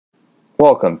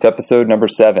Welcome to episode number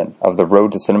 7 of the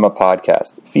Road to Cinema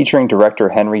podcast, featuring director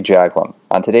Henry Jaglom.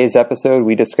 On today's episode,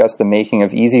 we discuss the making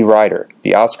of Easy Rider,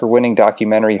 the Oscar-winning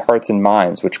documentary Hearts and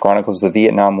Minds, which chronicles the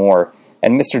Vietnam War,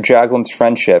 and Mr. Jaglom's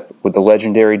friendship with the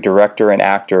legendary director and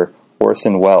actor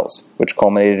Orson Welles, which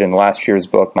culminated in last year's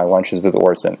book, My Lunches with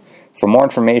Orson. For more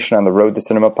information on the Road to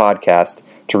Cinema podcast,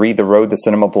 to read the Road to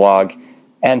Cinema blog,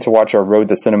 and to watch our Road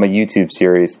to Cinema YouTube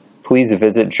series, please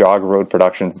visit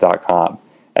jogroadproductions.com.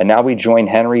 And now we join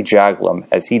Henry Jaglom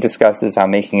as he discusses how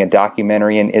making a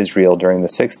documentary in Israel during the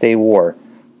Six-Day War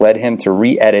led him to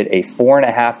re-edit a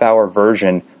 4.5-hour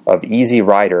version of Easy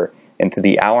Rider into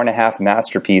the hour-and-a-half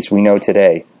masterpiece we know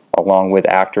today, along with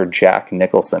actor Jack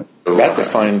Nicholson. That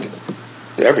defined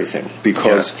everything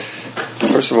because,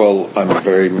 first of all, I'm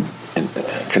very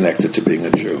connected to being a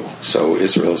Jew, so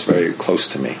Israel is very close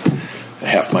to me.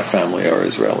 Half my family are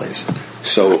Israelis,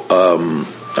 so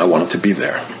I wanted to be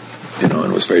there. And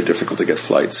it was very difficult to get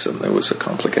flights, and it was a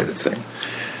complicated thing.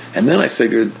 And then I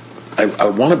figured, I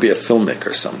want to be a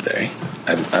filmmaker someday.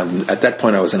 At that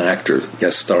point, I was an actor,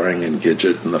 guest starring in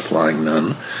Gidget and The Flying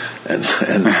Nun, and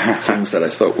things that I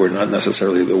thought were not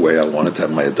necessarily the way I wanted to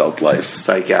have my adult life.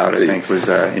 Psych Out, I think, was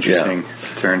an interesting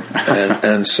turn.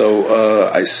 and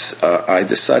so I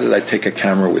decided I'd take a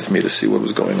camera with me to see what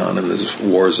was going on in this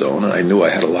war zone, and I knew I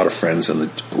had a lot of friends who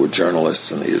were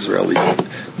journalists in the Israeli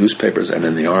newspapers and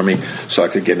in the army, so I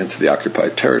could get into the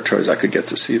occupied territories, I could get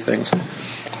to see things.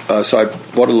 So I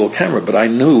bought a little camera, but I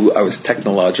knew I was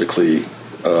technologically,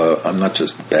 I'm not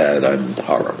just bad, I'm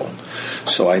horrible.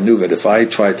 So I knew that if I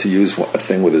tried to use a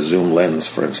thing with a zoom lens,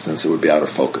 for instance, it would be out of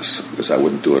focus because I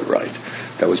wouldn't do it right.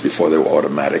 That was before they were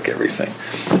automatic everything.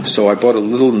 So I bought a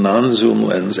little non-zoom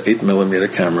lens,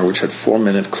 8mm camera, which had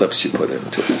 4-minute clips you put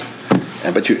into it.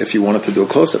 But if you wanted to do a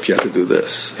close-up, you had to do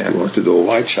this. If you wanted to do a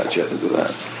wide shot, you had to do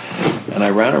that. And I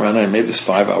ran around and I made this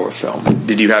 5-hour film.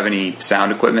 Did you have any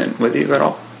sound equipment with you at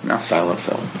all? No. Silent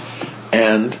film.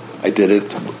 And I did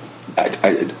it.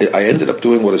 I ended up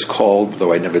doing what is called,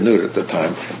 though I never knew it at the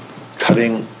time,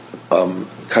 cutting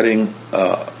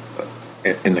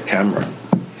in the camera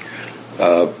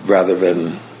rather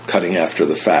than cutting after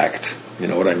the fact. You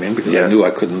know what I mean? Because I knew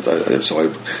I couldn't. So I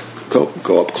go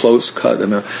up close, cut,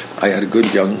 and I had a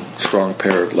good, young, strong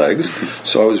pair of legs.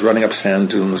 So I was running up sand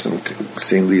dunes and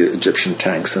seeing the Egyptian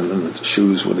tanks and then the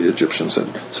shoes where the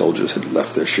soldiers had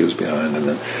left their shoes behind, and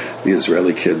then the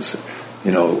Israeli kids,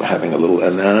 having a little.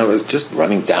 And then I was just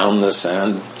running down the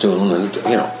sand dune,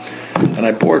 and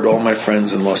I bored all my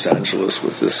friends in Los Angeles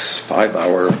with this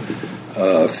 5-hour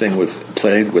thing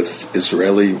played with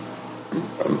Israeli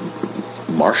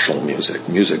martial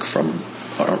music from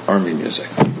army music.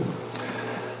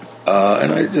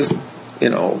 And I just,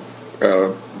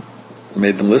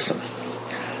 made them listen.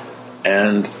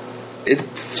 And it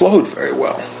flowed very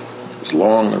well. It was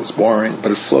long, it was boring,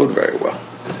 but it flowed very well.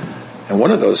 And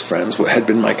one of those friends had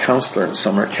been my counselor in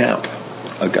summer camp,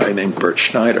 a guy named Bert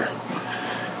Schneider.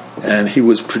 And he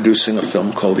was producing a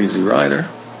film called Easy Rider.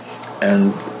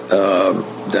 And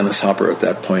Dennis Hopper at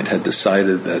that point had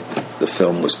decided that the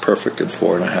film was perfect at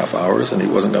 4.5 hours, and he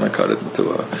wasn't going to cut it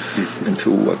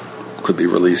into what could be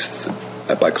released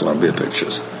by Columbia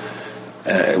Pictures.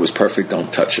 It was perfect,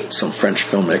 don't touch it. Some French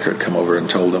filmmaker had come over and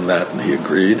told him that, and he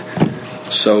agreed.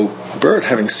 So Bert,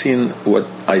 having seen what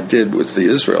I did with the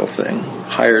Israel thing,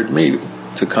 hired me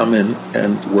to come in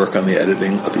and work on the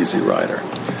editing of Easy Rider.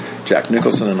 Jack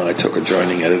Nicholson and I took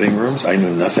adjoining editing rooms. I knew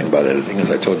nothing about editing.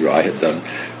 As I told you, I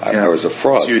was a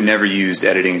fraud. So you had never used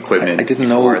editing equipment? I didn't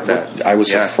know that. I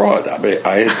was a fraud.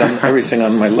 I had done everything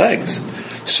on my legs.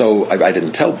 So I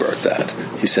didn't tell Bert that.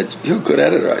 He said, "You're a good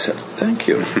editor." I said, "Thank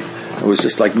you." It was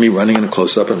just like me running in a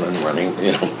close-up and then running,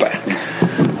 back.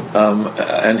 And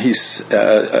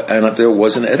there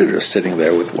was an editor sitting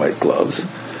there with white gloves.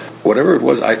 Whatever it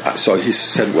was, so he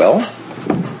said, "Well,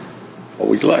 what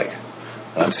would you like?"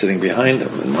 I'm sitting behind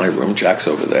him in my room. Jack's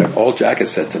over there. All Jack has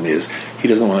said to me is he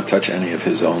doesn't want to touch any of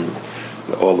his own,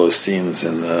 all those scenes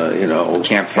in the,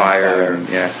 campfire.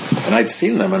 Yeah. And I'd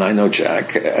seen them, and I know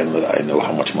Jack, and I know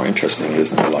how much more interesting it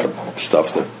is than a lot of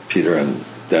stuff that Peter and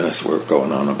Dennis were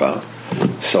going on about.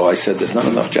 So I said, "There's not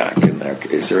enough Jack in there.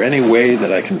 Is there any way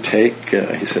that I can take?"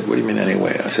 He said, "What do you mean any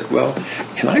way?" I said, "Well,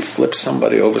 can I flip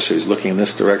somebody over so he's looking in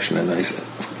this direction?" And he said,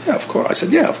 "Yeah, of course." I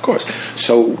said, "Yeah, of course."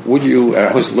 So would you?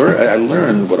 I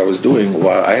learned what I was doing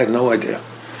while I had no idea,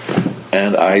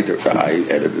 and I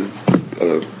edited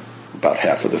about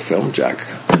half of the film. Jack,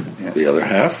 the other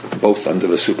half, both under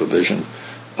the supervision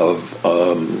of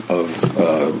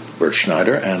Bert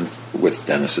Schneider and with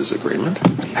Dennis's agreement.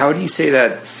 How do you say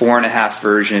that 4.5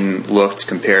 version looked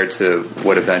compared to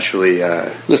what eventually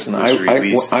Listen, was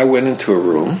released? I went into a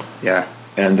room. Yeah.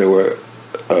 And there were,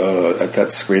 at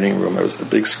that screening room, there was the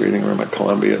big screening room at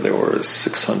Columbia, there were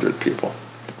 600 people.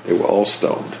 They were all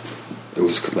stoned. It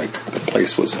was like the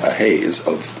place was a haze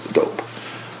of dope.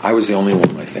 I was the only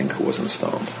one, I think, who wasn't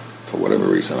stoned. For whatever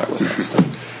reason, I was not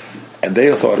stoned. And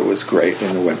they thought it was great,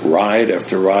 and it went ride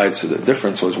after ride. So the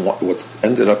difference was what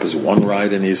ended up as one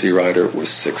ride in Easy Rider was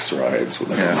 6 rides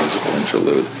with a musical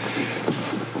interlude.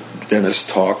 Dennis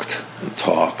talked and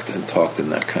talked and talked in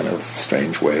that kind of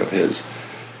strange way of his.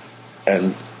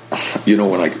 And you know,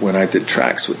 when I did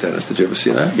tracks with Dennis, did you ever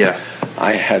see that? Yeah.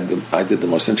 I did the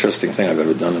most interesting thing I've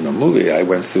ever done in a movie. I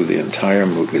went through the entire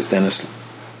movie because Dennis,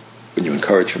 when you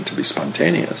encourage him to be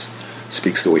spontaneous,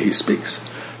 speaks the way he speaks.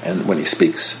 And when he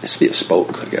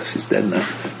spoke, I guess he's dead now.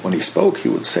 When he spoke, he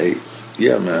would say,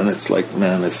 "Yeah, man, it's like,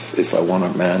 man, if I want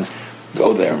a man,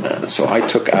 go there, man." So I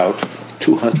took out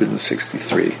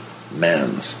 263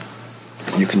 mans.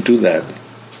 You can do that,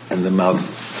 and the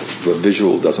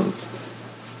visual doesn't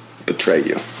betray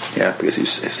you. Yeah, because he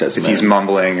says, if he's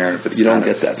mumbling or if it's you don't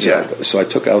get that. Yeah. So I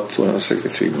took out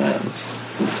 263 mans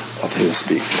of his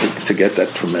speak to get that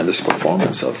tremendous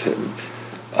performance of him.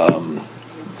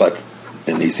 But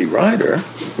in Easy Rider,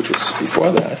 which was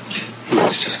before that, he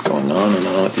was just going on and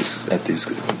on at these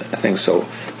things. So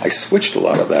I switched a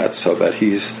lot of that so that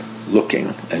he's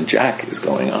looking and Jack is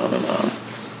going on and on.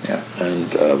 Yeah, and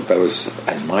that was,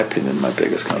 in my opinion, my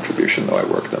biggest contribution. Though I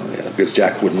worked on because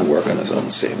Jack wouldn't work on his own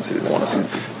scenes; he didn't want to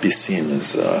be seen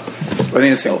as. I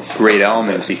think it's a great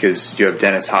element because you have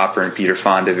Dennis Hopper and Peter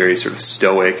Fonda very sort of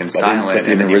stoic and silent,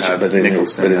 and then you have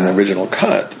Nicholson. But in the original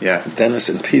cut, yeah. Dennis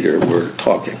and Peter were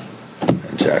talking,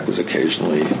 and Jack was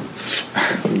occasionally,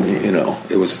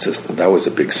 it was just that was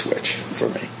a big switch for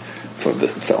me for the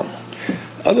film.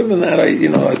 Other than that, I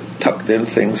tucked in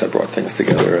things, I brought things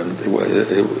together,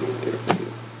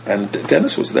 and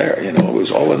Dennis was there. It was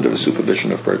all under the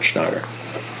supervision of Bert Schneider.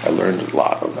 I learned a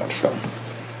lot on that film,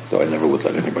 though I never would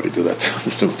let anybody do that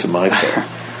to my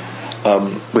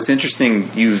film. What's interesting,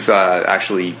 you've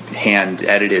actually hand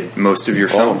edited most of your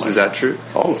films. Is that true?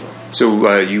 All of them.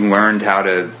 So you learned how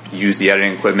to use the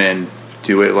editing equipment,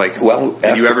 do it like. Well,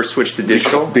 did you ever switch to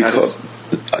digital? Because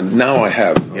now I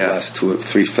have the last 2 or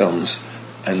 3 films.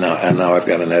 And now I've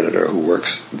got an editor who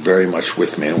works very much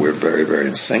with me, and we're very, very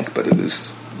in sync. But it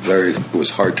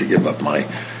was hard to give up my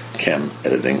cam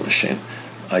editing machine.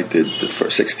 I did the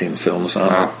first 16 films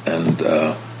on it, and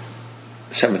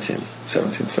 17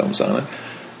 films on it,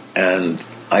 and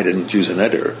I didn't use an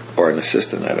editor or an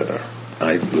assistant editor.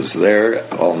 I was there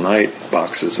all night,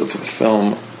 boxes of the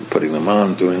film, putting them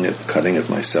on, doing it, cutting it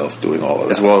myself, doing all of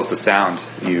that. As well as the sound.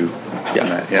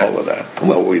 All of that.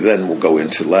 Well, we then will go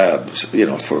into labs,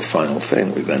 for a final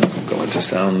thing. We then go into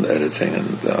sound editing,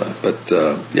 but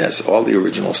yes, all the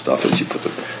original stuff is you put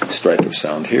the stripe of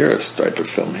sound here, a stripe of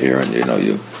film here, and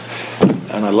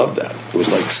and I love that. It was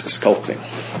like sculpting.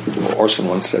 Orson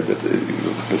once said that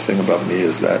the thing about me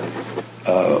is that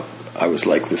I was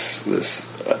like this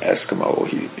Eskimo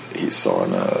he saw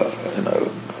in a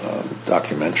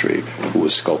documentary who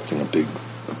was sculpting a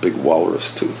big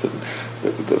walrus tooth, and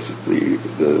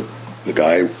the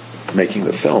guy making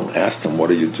the film asked him, "What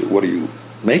are you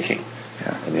making?"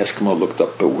 Yeah. And the Eskimo looked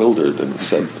up bewildered and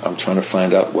said, "I'm trying to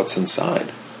find out what's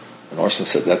inside." And Orson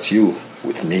said, "That's you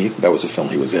with me." That was a film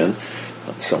he was in.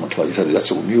 And someone told he said,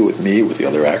 "That's you with me, with the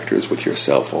other actors, with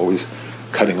yourself, always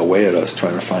cutting away at us,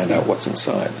 trying to find out what's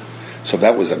inside." So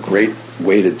that was a great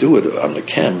way to do it on the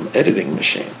cam editing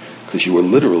machine, because you were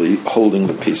literally holding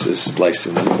the pieces,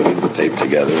 splicing them, putting the tape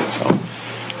together, and so on.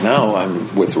 Now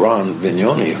I'm with Ron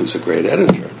Vignoni, who's a great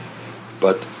editor,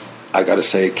 but I got to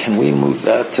say, can we move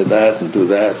that to that and do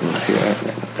that and here?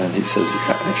 And he says,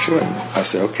 "Yeah, sure." And I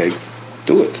say, "Okay,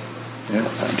 do it." Yeah.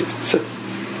 And just sit.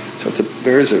 So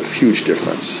there is a huge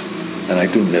difference, and I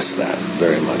do miss that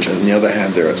very much. On the other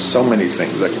hand, there are so many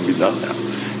things that can be done now,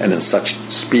 and in such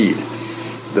speed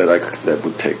that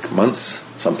would take months.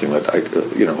 Something that I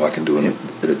can do in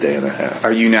a day and a half.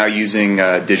 Are you now using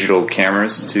digital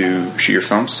cameras to shoot your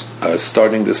films?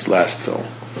 Starting this last film,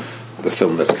 the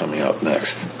film that's coming out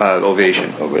next,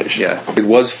 Ovation. Yeah, it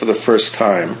was for the first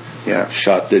time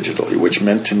shot digitally, which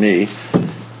meant to me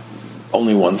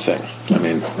only one thing. I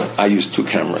mean, I used 2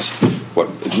 cameras. What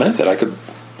it meant that I could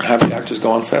have the actors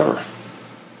go on forever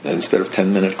instead of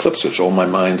 10-minute clips, which all my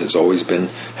mind has always been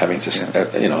having to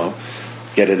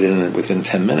get it in within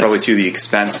 10 minutes. Probably to the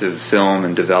expense of film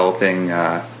and developing.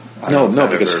 No,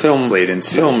 because film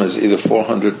is either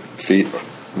 400 feet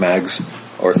mags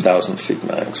or 1,000 feet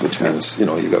mags, which means,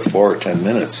 you got 4 or 10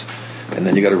 minutes, and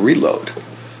then you got to reload.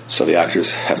 So the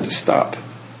actors have to stop.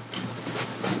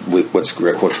 What's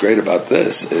great about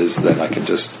this is that I can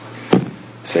just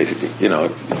say,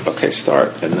 okay,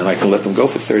 start, and then I can let them go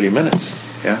for 30 minutes.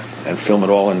 Yeah. And film it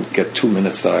all and get 2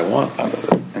 minutes that I want out of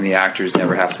it. And the actors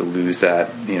never have to lose that,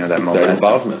 that momentum. That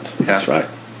involvement. Yeah. That's right.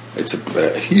 It's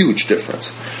a huge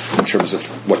difference in terms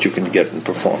of what you can get in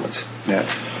performance. Yeah.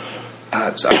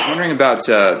 So I was wondering about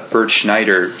Bert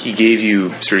Schneider. He gave you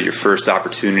sort of your first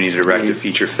opportunity to direct a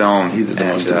feature film. He did the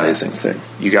most amazing thing.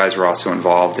 You guys were also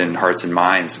involved in Hearts and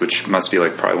Minds, which must be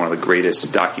like probably one of the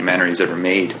greatest documentaries ever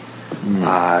made.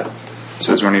 So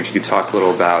I was wondering if you could talk a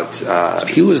little about...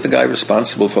 he was the guy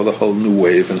responsible for the whole new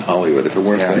wave in Hollywood. If it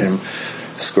weren't for him,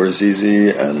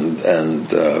 Scorsese and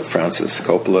Francis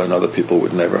Coppola and other people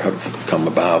would never have come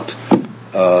about.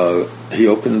 He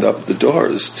opened up the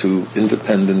doors to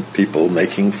independent people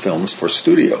making films for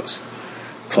studios.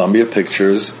 Columbia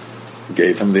Pictures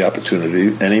gave him the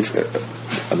opportunity.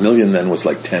 $1 million then was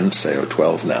like 10, say, or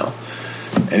 12 now.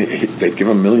 And they'd give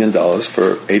him $1 million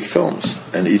for 8 films,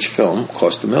 and each film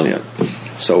cost $1 million.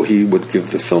 So he would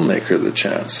give the filmmaker the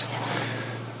chance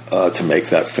to make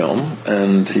that film,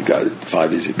 and he got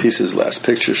 5 Easy Pieces, Last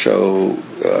Picture Show,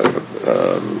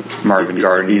 Marvin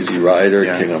Gardens, Easy Rider,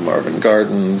 King of Marvin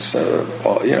Gardens, A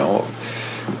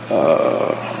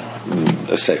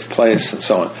Safe Place, and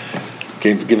so on,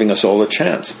 giving us all a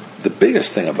chance. The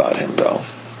biggest thing about him, though,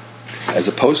 as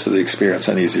opposed to the experience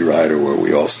on Easy Rider where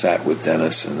we all sat with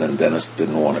Dennis and then Dennis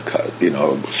didn't want to cut,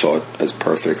 saw it as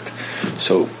perfect.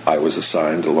 So I was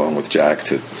assigned along with Jack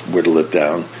to whittle it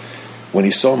down. When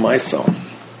he saw my film,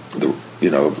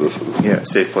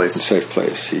 Safe Place. Safe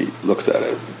Place, he looked at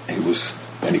it. He was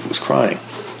crying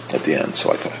at the end.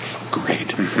 So I thought,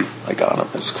 great. I got him.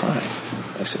 He was crying.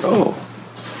 I said, oh.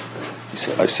 I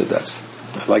said,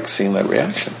 I like seeing that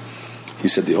reaction. He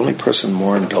said, the only person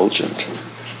more indulgent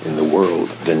in the world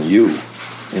than you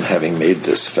in having made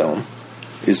this film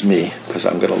is me, because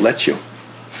I'm going to let you.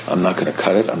 I'm not going to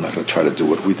cut it. I'm not going to try to do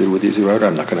what we did with Easy Rider.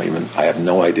 I have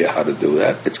no idea how to do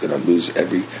that. It's going to lose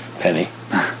every penny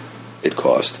it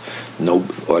cost. No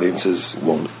audiences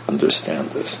won't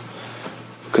understand this,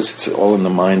 because it's all in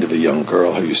the mind of a young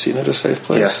girl. Have you seen it, A Safe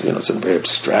Place? Yeah. It's a very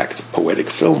abstract, poetic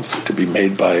film to be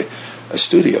made by a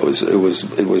studio.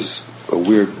 It was a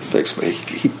weird fix, but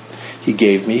he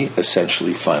gave me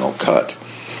essentially final cut.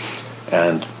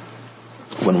 And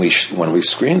when we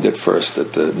screened it first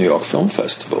at the New York Film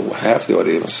Festival, half the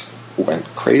audience went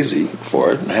crazy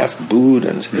for it, and half booed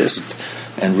and hissed,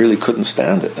 and really couldn't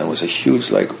stand it. And it was a huge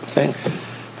thing.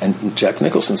 And Jack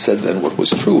Nicholson said then what was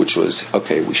true, which was,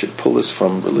 okay, we should pull this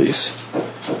from release,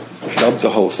 dub the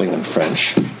whole thing in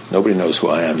French. Nobody knows who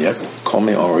I am yet. Call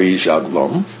me Henri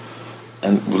Jaglom.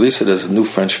 And release it as a new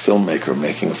French filmmaker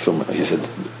making a film. He said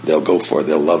they'll go for it,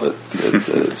 they'll love it.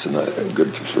 It's in a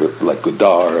good, like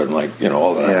Godard and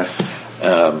all that.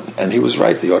 Yeah. And he was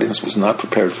right. The audience was not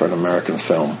prepared for an American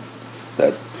film.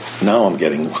 That now I'm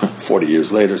getting 40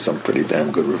 years later some pretty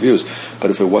damn good reviews.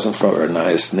 But if it wasn't for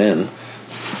Anais Nin,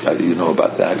 you know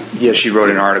about that? Yeah, she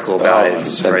wrote an article about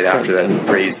it right after that and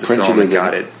praised the film and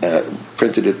got it.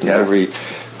 Printed it in every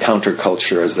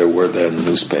counterculture as there were then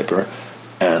newspaper.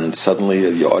 And suddenly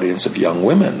the audience of young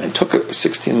women, and took a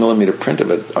 16mm print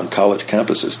of it on college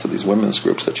campuses to these women's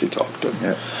groups that she talked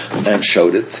to, and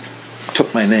showed it,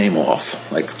 took my name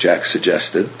off, like Jack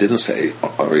suggested, didn't say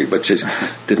Henri, but just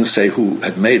didn't say who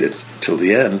had made it till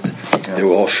the end. Yeah. They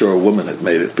were all sure a woman had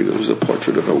made it because it was a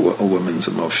portrait of a woman's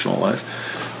emotional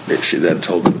life. She then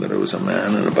told them that it was a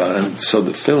man, and so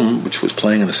the film, which was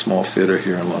playing in a small theater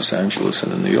here in Los Angeles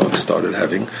and in New York, started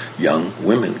having young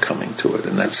women coming to it,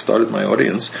 and that started my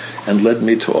audience and led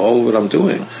me to all what I'm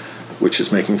doing, which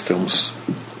is making films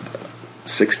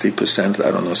 60%,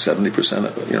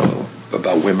 70%,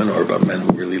 about women or about men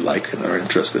who really like and are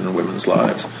interested in women's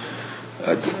lives.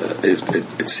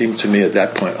 It seemed to me at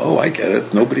that point, I get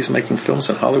it. Nobody's making films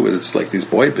in Hollywood. It's like these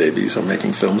boy babies are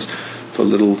making films for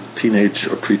little teenage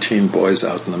or preteen boys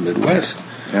out in the Midwest.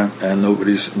 Yeah. And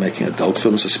nobody's making adult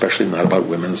films, especially not about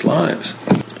women's lives.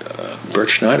 Bert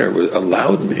Schneider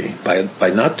allowed me, by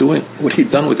not doing what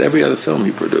he'd done with every other film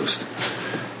he produced.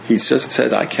 He just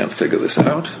said, I can't figure this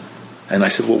out. And I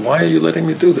said, well, why are you letting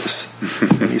me do this?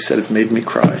 And he said, it made me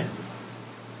cry.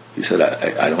 He said,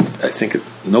 I think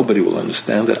nobody will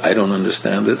understand it. I don't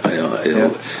understand it.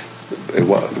 It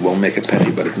won't make a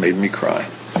penny, but it made me cry.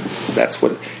 That's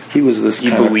what he was. He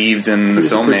believed in the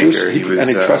filmmaker. And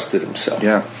he trusted himself.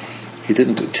 Yeah, he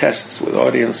didn't do tests with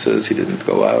audiences. He didn't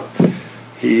go out.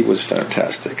 He was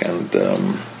fantastic, and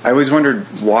I always wondered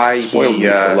why spoiled me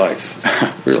for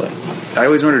life. Really. I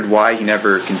always wondered why he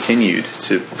never continued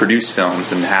to produce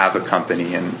films and have a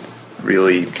company and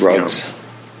really drugs.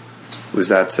 Was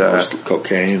that Most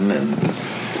cocaine and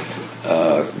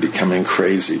becoming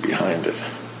crazy behind it?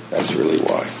 That's really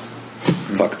why.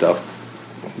 Fucked up.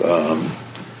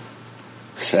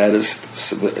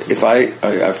 Saddest.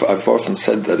 I've often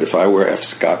said that if I were F.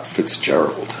 Scott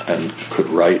Fitzgerald and could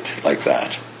write like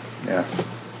that,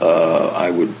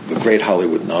 the great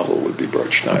Hollywood novel would be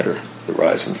Bert Schneider, The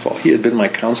Rise and Fall. He had been my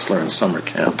counselor in summer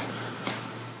camp.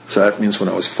 So that means when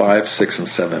I was 5, 6, and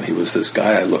 7, he was this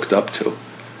guy I looked up to.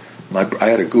 I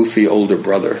had a goofy older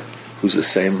brother who's the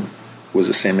same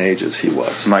age as he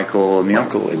was. Michael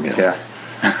Emil. Yeah.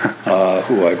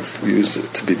 Who I've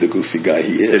used to be the goofy guy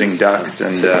he is. Sitting Ducks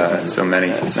and so many.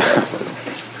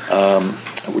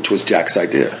 Which was Jack's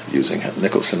idea, using him.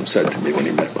 Nicholson said to me when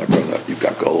he met my brother, "You've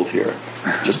got gold here.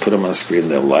 Just put him on the screen,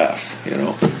 they'll laugh."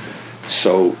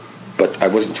 So, but I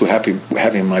wasn't too happy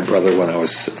having my brother when I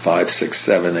was 5, 6,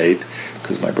 7, 8,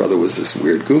 because my brother was this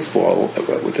weird goofball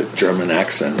with a German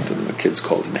accent, and the kids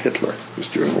called him Hitler. It was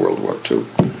during World War II.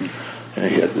 And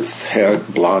he had this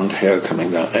blonde hair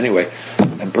coming down. Anyway,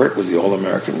 and Bert was the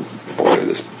all-American boy,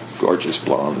 this gorgeous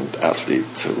blonde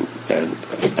athlete,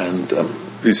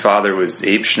 whose father was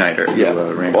Abe Schneider. Yeah,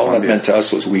 who ran all Columbia. that meant to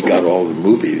us was we got all the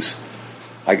movies.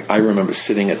 I remember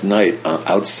sitting at night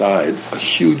outside a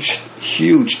huge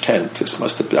tent. I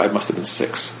must have been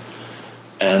 6,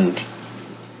 and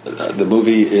the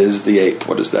movie is The Ape.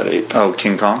 What is that ape? Oh,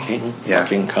 King Kong.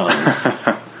 King Kong.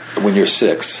 When you're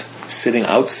 6, sitting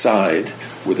outside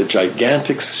with a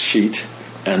gigantic sheet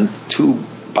and 2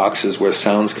 boxes where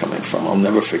sound's coming from. I'll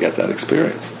never forget that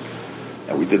experience.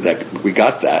 And we did that. We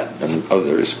got that and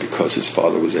others because his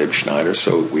father was Abe Schneider.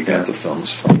 So we got the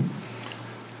films from.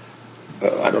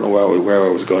 I don't know where I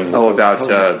was going. About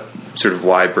sort of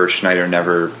why Bert Schneider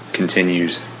never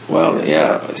continued. Well,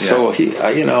 So he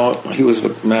was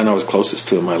the man I was closest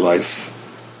to in my life.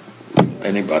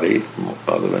 Anybody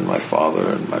other than my father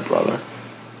and my brother.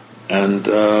 And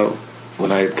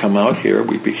when I had come out here,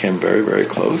 we became very, very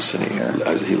close. And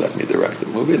he let me direct the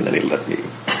movie, and then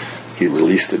he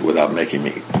released it without making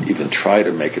me even try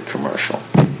to make it commercial,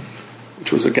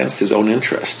 which was against his own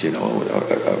interest. He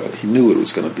knew it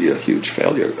was going to be a huge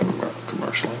failure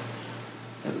commercially,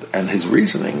 and his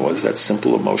reasoning was that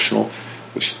simple, emotional,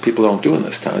 which people don't do in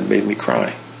this town. It made me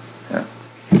cry. Yeah.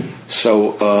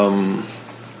 So.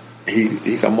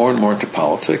 He got more and more into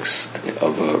politics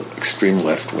of an extreme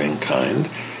left-wing kind.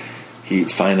 He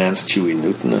financed Huey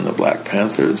Newton and the Black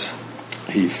Panthers.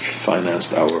 He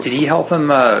financed our... Did he help him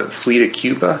flee to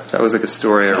Cuba? That was like a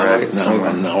story I read.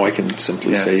 Now I can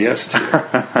simply say yes to you.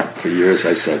 For years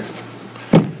I said,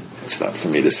 it's not for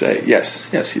me to say.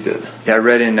 Yes, he did. Yeah, I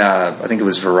read in, I think it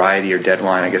was Variety or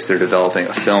Deadline, I guess they're developing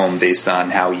a film based on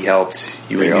how he helped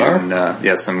Huey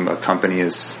Newton. Some company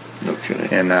is... No kidding.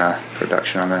 In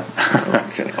production on that. No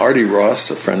kidding. Artie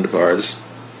Ross, a friend of ours,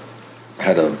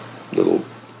 had a little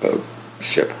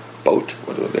boat,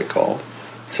 what are they called?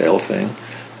 Sail thing,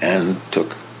 and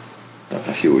took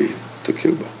Huey to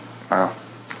Cuba. Wow.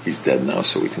 He's dead now,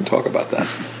 so we can talk about that.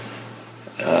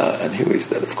 And Huey's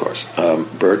dead, of course.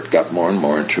 Bert got more and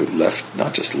more into left,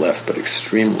 not just left, but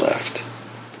extreme left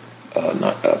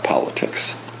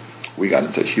politics. We got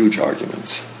into huge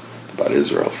arguments about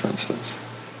Israel, for instance.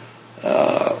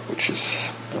 Which is,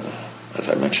 as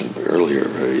I mentioned earlier, a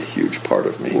very huge part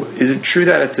of me. Is it true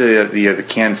that at the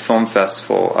Cannes Film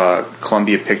Festival,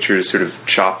 Columbia Pictures sort of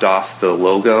chopped off the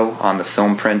logo on the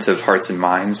film print of Hearts and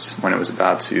Minds when it was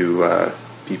about to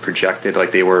be projected?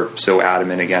 Like they were so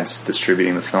adamant against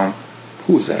distributing the film?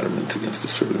 Who was adamant against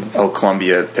distributing the film? Oh,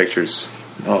 Columbia Pictures.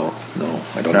 No,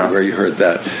 I don't know where you heard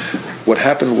that. What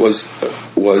happened was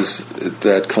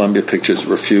that Columbia Pictures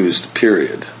refused,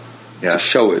 period, to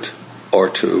show it or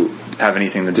to have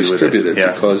anything to do distribute with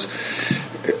it because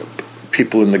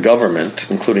people in the government,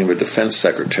 including the defense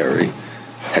secretary,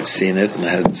 had seen it and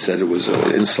had said it was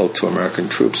an insult to American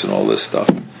troops and all this stuff.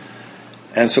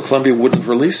 And so Columbia wouldn't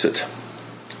release it.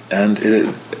 And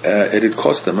it had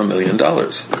cost them $1 million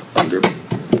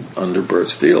under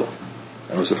Bert's deal.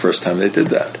 That was the first time they did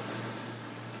that.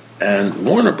 And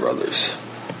Warner Brothers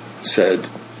said,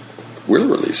 we'll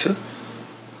release it.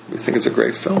 We think it's a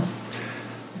great film.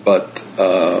 But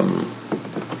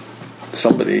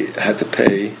somebody had to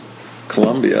pay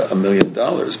Columbia $1 million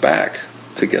back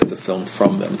to get the film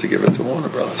from them to give it to Warner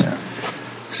Brothers. Yeah.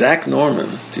 Zach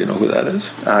Norman, do you know who that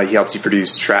is? He helped you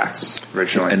produce Tracks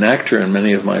originally. An actor in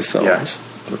many of my films.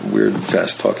 A weird,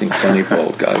 fast-talking, funny,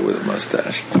 bald guy with a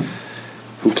mustache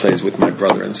who plays with my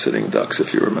brother in Sitting Ducks,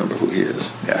 if you remember who he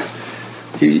is. Yeah.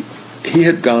 he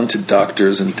had gone to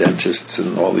doctors and dentists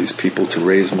and all these people to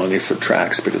raise money for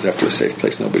tracks, because after A Safe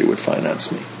Place, nobody would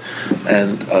finance me.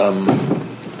 And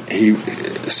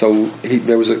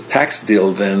there was a tax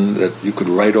deal then that you could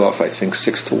write off, I think,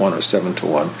 6-1 or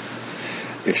 7-1.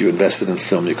 If you invested in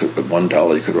film, you could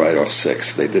 $1 you could write off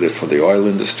 6. They did it for the oil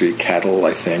industry, cattle,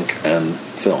 I think, and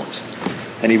films.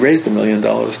 And he raised $1 million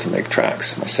to make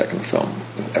Tracks, my second film,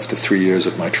 after 3 years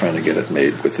of my trying to get it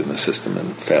made within the system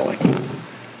and failing.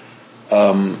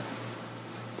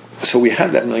 So we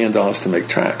had that $1 million to make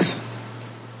Tracks.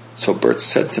 So Bert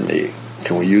said to me,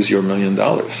 "Can we use your $1 million?"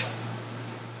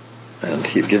 And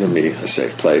he'd given me A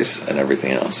Safe Place and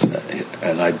everything else.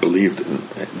 And I believed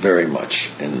very much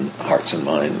in Hearts and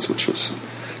Minds, which was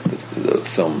the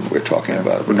film we're talking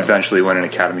about. Would eventually win an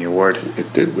Academy Award.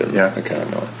 It did win an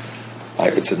Academy Award.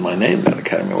 It's in my name, that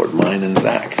Academy Award, mine and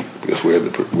Zach, because we are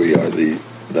the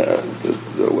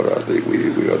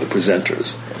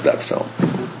presenters of that film,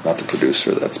 not the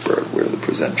producer. That's Bert. We're the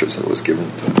presenters that it was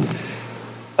given to.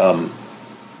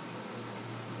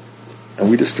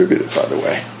 And we distribute it, by the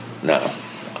way, now,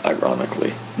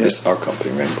 ironically. Yes, our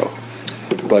company, Rainbow.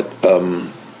 But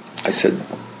I said,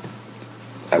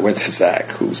 I went to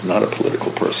Zach, who's not a political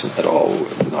person at all,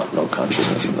 no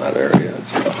consciousness in that area.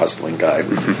 He's a hustling guy,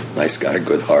 nice guy,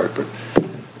 good heart. But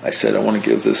I said, I want to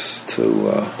give this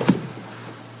to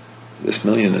this $1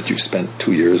 million that you've spent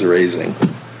 2 years raising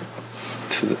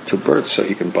to Bert, so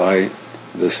he can buy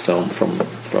this film from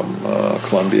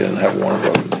Columbia and have Warner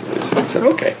Brothers release it. He said,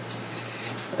 okay.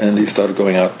 And he started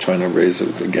going out trying to raise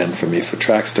it again for me for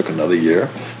Tracks. Took another year.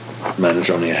 Managed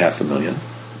only $500,000,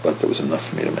 but there was enough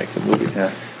for me to make the movie.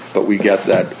 Yeah. But we got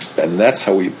that, and that's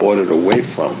how we bought it away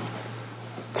from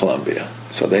Columbia.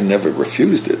 So they never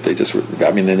refused it. They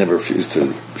never refused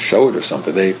to show it or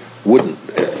something. They wouldn't.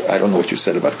 I don't know what you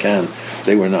said about Cannes.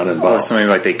 They were not involved. Oh, something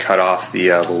like they cut off the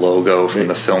logo from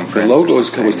the film print. The logo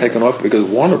was taken off because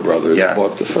Warner Brothers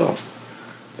bought the film.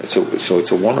 So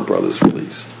it's a Warner Brothers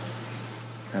release.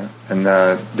 Yeah. And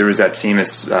there was that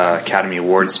famous Academy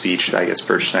Award speech that I guess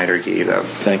Bert Schneider gave out.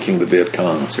 Thanking the Viet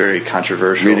Cong. It's very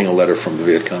controversial. Reading a letter from the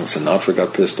Viet Cong. Sinatra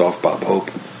got pissed off, Bob Hope.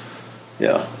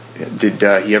 Yeah. Did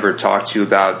he ever talk to you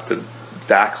about the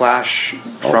backlash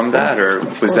from that? Or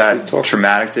was that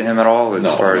traumatic to him at all? No,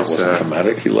 it wasn't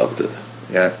traumatic. He loved it.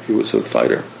 Yeah. He was a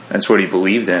fighter. That's what he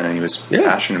believed in, and he was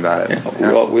passionate about it.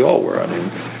 Yeah. We all were. I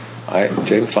mean,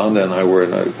 Jane Fonda and I were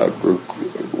in a group,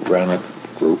 ran a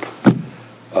group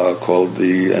called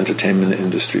the Entertainment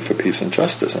Industry for Peace and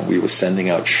Justice, and we were sending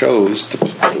out shows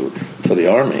for the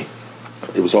Army.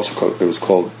 It was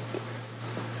called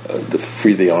the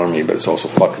Free the Army, but it's also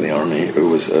Fuck the Army. It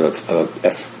was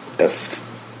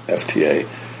FTA,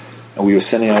 and we were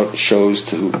sending out shows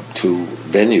to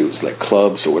venues like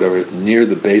clubs or whatever near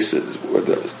the bases where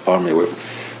the Army were,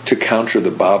 to counter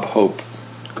the Bob Hope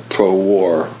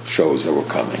pro-war shows that were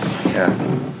coming,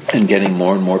 and getting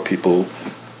more and more people,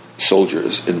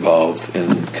 soldiers, involved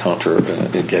in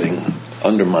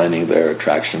undermining their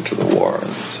attraction to the war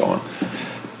and so on.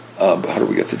 But how do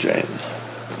we get to Jane?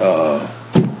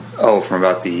 From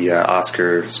about the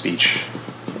Oscar speech.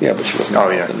 Yeah, but she wasn't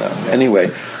involved in that.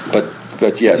 Anyway, but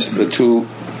yes,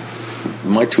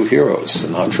 my two heroes,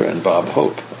 Sinatra and Bob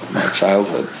Hope, of my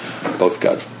childhood, both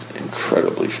got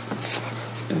incredibly,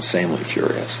 insanely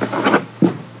furious.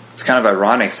 It's kind of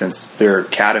ironic since they're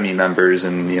Academy members,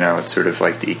 and it's sort of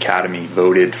like the Academy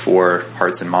voted for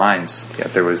Hearts and Minds.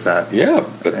 Yet there was that. Yeah,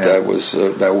 but that was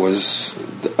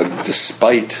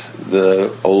despite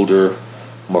the older,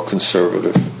 more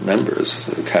conservative members.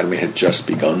 The Academy had just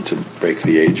begun to break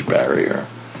the age barrier,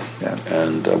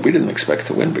 and we didn't expect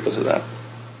to win because of that.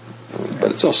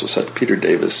 But it's also such Peter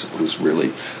Davis, who's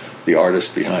really the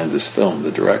artist behind this film,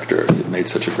 the director. It made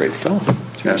such a great film.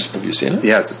 Have you seen it?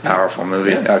 Yeah, it's a powerful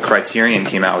movie. Yeah. Criterion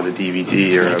came out with a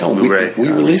DVD or a Blu-ray. We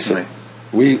released it.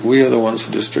 We are the ones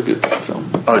who distribute that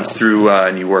film. Oh, it's through,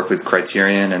 and you work with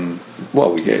Criterion? And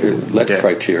well, we let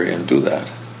Criterion do that.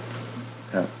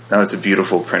 Yeah. That was a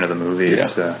beautiful print of the movie. Yeah.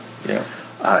 It's, so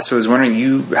I was wondering,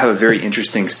 you have a very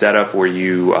interesting setup where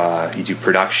you do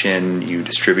production, you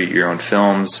distribute your own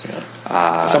films. Yeah.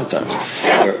 Sometimes.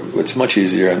 It's much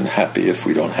easier and happy if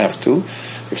we don't have to.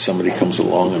 If somebody comes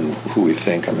along and who we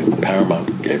think,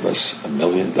 Paramount gave us $1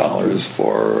 million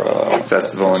for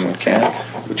festival in Cannes,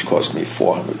 which cost me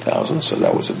 $400,000, so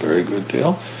that was a very good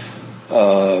deal.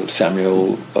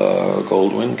 Samuel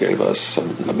Goldwyn gave us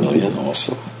 $1 million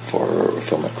also for a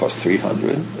film that cost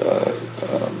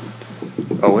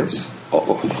 $300,000. Always.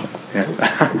 Yeah.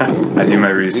 I do my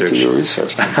research. You do your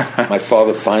research. My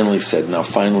father finally said, "Now,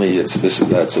 finally, you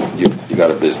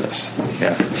got a business."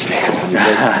 Yeah.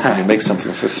 When you make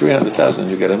something for $300,000,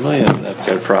 you get $1 million. That's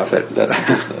a profit. That's a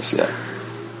business. Yeah.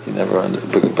 You never.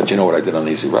 But you know what I did on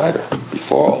Easy Rider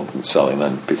before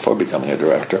becoming a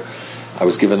director? I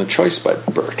was given a choice by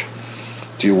Bert.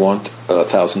 Do you want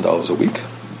 $1,000 a week?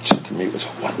 Which to me was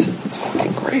what? It's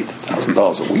fucking great.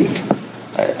 $1,000 a week.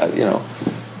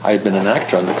 I had been an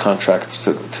actor under contract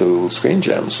to Screen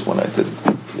Gems when I did,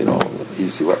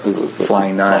 Easy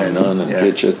Flying Nun and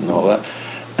Gidget and all that,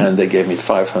 and they gave me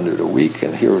 $500 a week,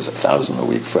 and here was $1,000 a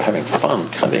week for having fun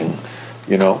cutting,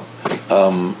 and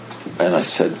I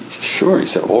said, sure. He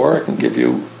said, or I can give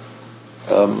you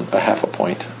a half a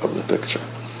point of the picture.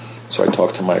 So I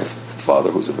talked to my father,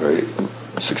 who's a very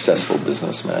successful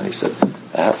businessman. He said,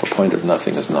 a half a point of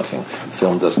nothing is nothing.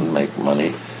 Film doesn't make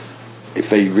money. If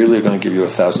they really are going to give you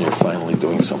 $1,000, you're finally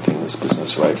doing something in this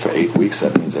business right. For 8 weeks,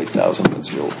 that means $8,000.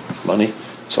 That's real money.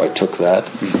 So I took that.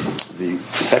 The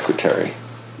secretary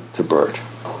to Bert,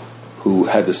 who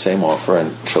had the same offer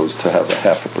and chose to have a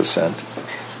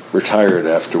 0.5%, retired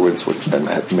afterwards and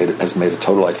has made a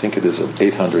total, I think it is, of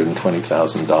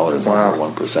 $820,000 wow.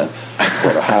 under 1%.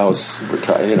 Bought a house,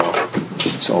 retired,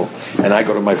 So, and I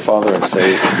go to my father and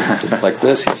say, like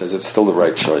this, he says, it's still the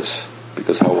right choice.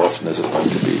 Because how often is it going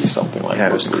to be something like that? Yeah,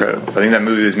 it was incredible. I think that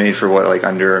movie was made for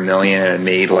under $1 million, and it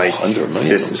made under $1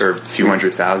 million, or a few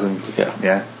hundred thousand.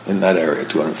 Yeah. In that area,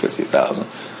 250,000,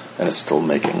 and it's still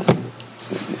making.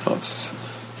 It's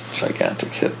a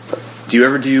gigantic hit. But do you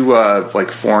ever do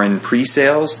foreign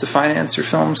pre-sales to finance your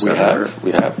films? We have.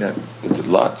 Yeah. It's a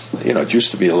lot. It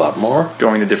used to be a lot more.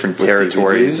 Going to different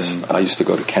territories. And I used to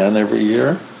go to Cannes every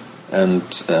year, and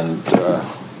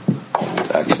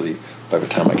actually. By the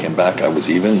time I came back, I was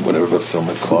even. Whatever the film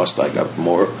had cost, I got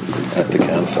more at the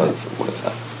Cannes Festival. What is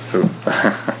that?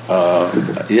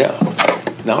 Yeah.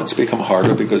 Now it's become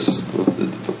harder because of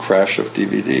the crash of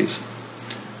DVDs.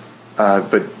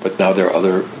 But now there are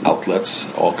other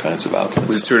outlets, all kinds of outlets.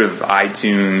 Was it sort of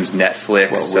iTunes,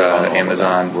 Netflix,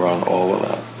 Amazon? We're on all of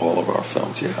that, all of our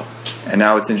films, yeah. And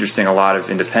now it's interesting, a lot of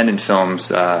independent films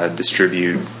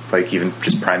distribute, even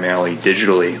just primarily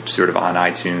digitally, sort of on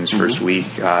iTunes first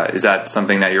week. Is that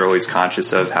something that you're always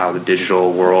conscious of, how the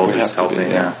digital world is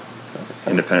helping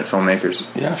independent filmmakers?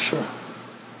 Yeah, sure.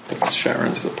 That's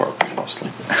Sharon's department, mostly.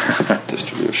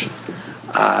 Distribution.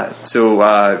 So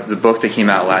the book that came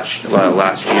out last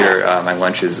year, My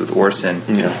Lunches with Orson,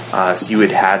 so you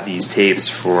had these tapes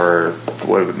for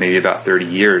maybe about 30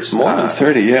 years. More than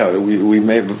 30, yeah. We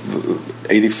made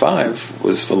 85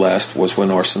 was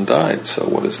when Orson died. So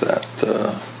what is that?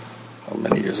 How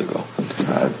many years ago?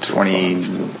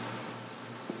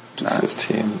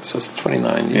 15. So it's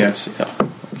 29 years. Yeah.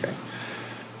 Okay.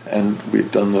 And we've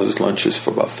done those lunches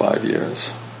for about 5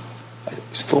 years. I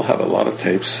still have a lot of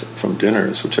tapes from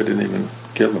dinners, which I didn't even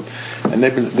give them. And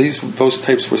those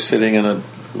tapes were sitting in a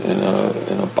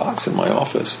box in my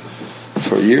office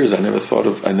for years. I never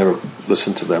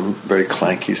listened to them. Very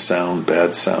clanky sound,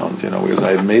 bad sound, because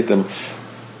I had made them.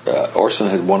 Orson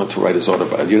had wanted to write his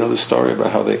autobiography. You know the story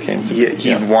about how they came to...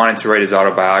 He wanted to write his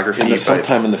autobiography.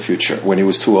 Sometime in the future, when he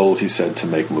was too old, he said, to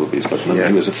make movies. But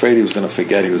he was afraid he was going to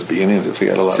forget. He was beginning to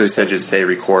forget a lot. So he said, just say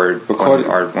record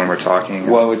when we're talking.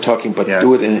 While we're talking, but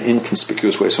do it in an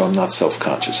inconspicuous way so I'm not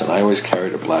self-conscious. And I always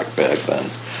carried a black bag then.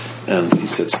 And he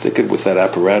said, stick it with that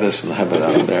apparatus and have it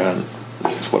out there. And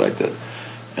that's what I did.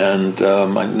 And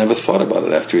I never thought about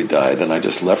it after he died, and I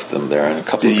just left them there. And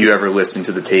Did you ever listen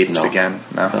to the tapes again?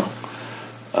 No.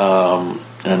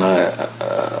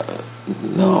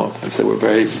 No, because they were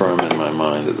very firm in my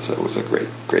mind. It was a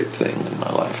great thing in my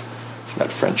life. It's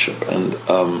about friendship, and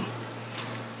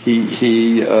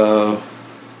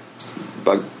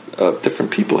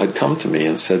different people had come to me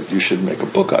and said, "You should make a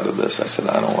book out of this." I said,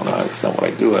 "I don't want to. It's not what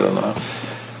I do. I don't know."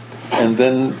 And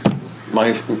then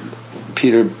my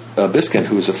Peter Biskind,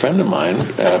 who is a friend of mine,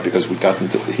 because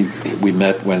we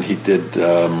met when he did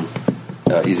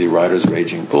Easy Riders,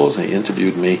 Raging Bulls, and he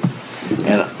interviewed me,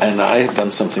 and I had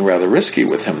done something rather risky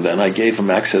with him. Then I gave him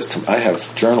access to. I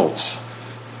have journals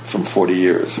from 40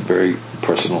 years, very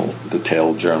personal,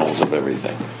 detailed journals of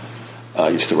everything. I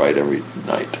used to write every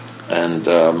night and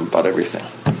about everything,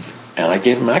 and I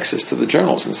gave him access to the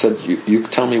journals and said, "You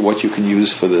tell me what you can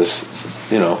use for this,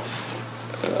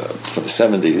 for the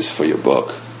 70s for your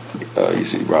book."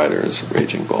 Easy Riders,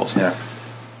 Raging Bulls. Yeah.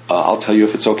 I'll tell you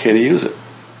if it's okay to use it.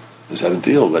 Is that a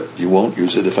deal that you won't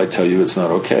use it if I tell you it's not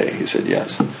okay? He said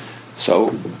yes.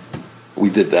 So we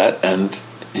did that, and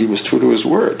he was true to his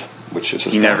word, which is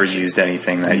astonishing. He never used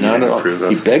anything that you didn't approve of.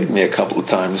 He begged me a couple of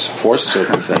times, forced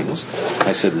certain things.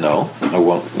 I said no, I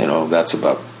won't. That's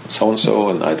about so and so,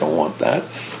 and I don't want that.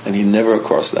 And he never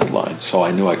crossed that line, so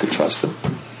I knew I could trust him.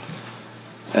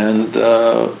 And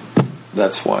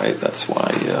that's why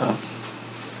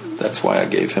I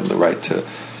gave him the right to.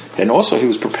 And also, he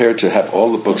was prepared to have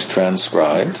all the books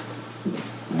transcribed,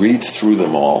 read through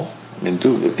them all. I mean,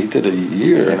 he did a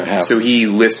year and a half. So he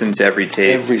listened to every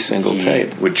tape. Every single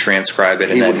tape. Would transcribe it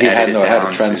and then he edit it down. had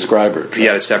a transcriber. He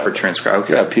had a separate transcriber.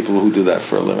 Okay. Yeah, people who do that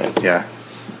for a living. Yeah.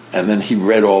 And then he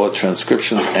read all the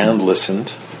transcriptions and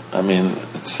listened. I mean,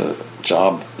 it's a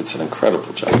job. It's an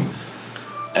incredible job.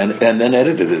 And then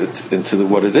edited it into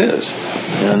what it is,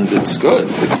 and it's good.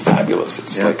 It's fabulous.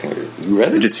 It's like you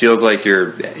read it. It just feels like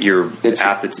you're like you're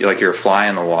a fly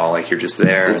on the wall, like you're just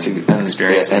there and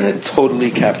experiencing. And it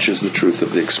totally captures the truth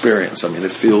of the experience. I mean,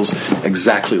 it feels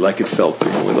exactly like it felt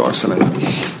being with Orson, and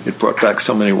it brought back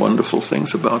so many wonderful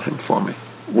things about him for me.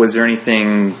 Was there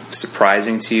anything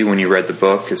surprising to you when you read the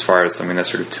book, as far as something that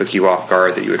sort of took you off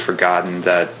guard, that you had forgotten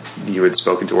that you had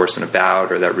spoken to Orson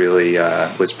about, or that really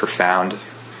was profound?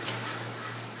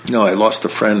 No, I lost a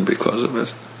friend because of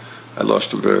it. I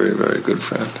lost a very, very good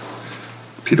friend.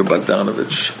 Peter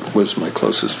Bogdanovich was my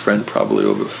closest friend probably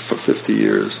for 50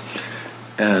 years.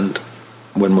 And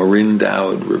when Maureen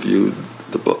Dowd reviewed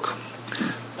the book,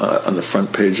 on the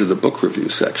front page of the book review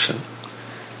section,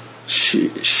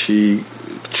 she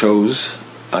chose,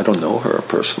 I don't know her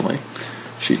personally,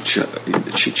 she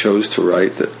chose to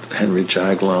write that Henry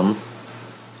Jaglom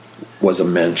was a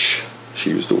mensch. She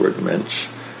used the word mensch,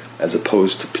 as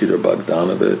opposed to Peter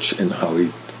Bogdanovich in how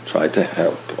he tried to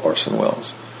help Orson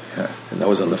Welles. Yeah. And that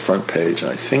was on the front page. And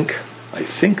I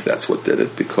think that's what did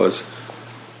it, because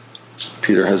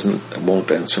Peter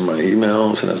won't answer my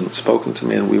emails and hasn't spoken to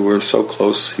me, and we were so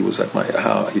close. He was at my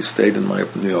house. He stayed in my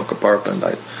New York apartment.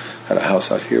 I had a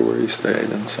house out here where he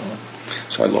stayed, and so on.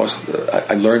 So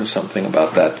I learned something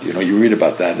about that. You know, you read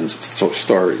about that in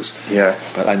stories. Yeah.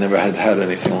 But I never had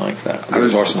anything like that.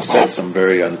 Because Orson said some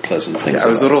very unpleasant things. I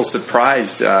was a little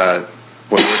surprised what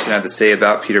Orson had to say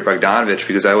about Peter Bogdanovich,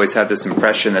 because I always had this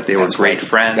impression that they were great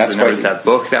friends, and there was that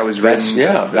book that was written.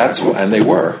 And they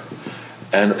were.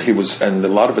 And and a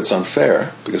lot of it's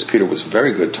unfair, because Peter was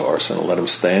very good to Orson and let him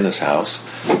stay in his house.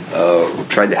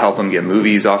 Tried to help him get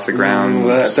movies off the ground.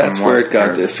 That's where it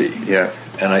got iffy. Yeah.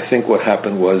 And I think what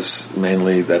happened was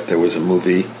mainly that there was a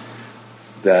movie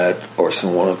that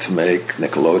Orson wanted to make,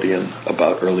 Nickelodeon,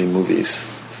 about early movies.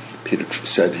 Peter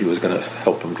said he was going to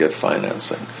help him get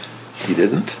financing. He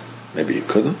didn't. Maybe he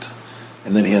couldn't.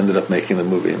 And then he ended up making the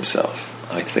movie himself.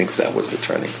 I think that was the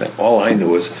turning thing. All I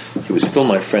knew was he was still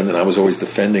my friend, and I was always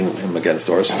defending him against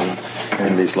Orson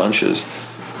in these lunches.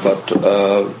 But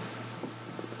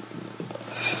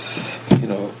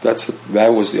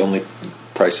that was the only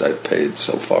price I've paid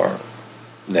so far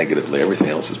negatively. Everything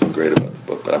else has been great about the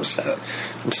book, but I'm sad.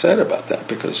 I'm sad about that,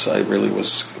 because I really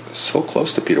was so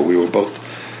close to Peter. We were both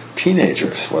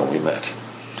teenagers when we met,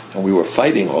 and we were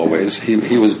fighting always.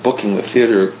 He was booking the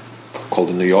theater called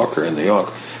the New Yorker in New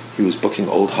York. He was booking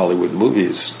old Hollywood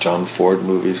movies, John Ford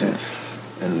movies,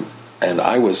 and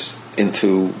I was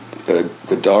into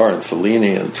Godard and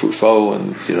Fellini and Truffaut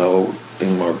and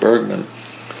Ingmar Bergman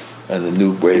and the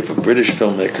new wave of British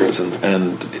filmmakers,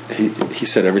 and he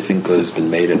said everything good has been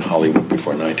made in Hollywood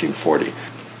before 1940.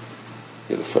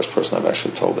 You're the first person I've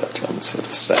actually told that to. I'm sort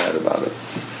of sad about it.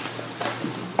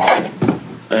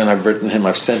 And I've written him,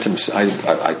 I've sent him,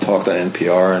 I talked on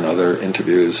NPR and other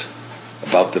interviews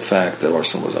about the fact that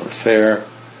Orson was unfair.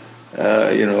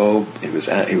 He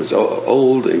was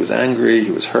old, he was angry,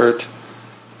 he was hurt.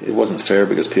 It wasn't fair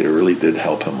because Peter really did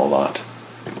help him a lot.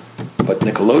 But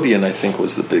Nickelodeon, I think,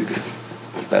 was the big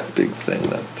thing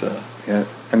that.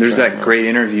 And there's that great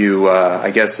interview.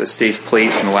 I guess A Safe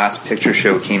Place and The Last Picture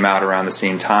Show came out around the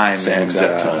same time,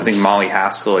 I think Molly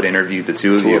Haskell had interviewed the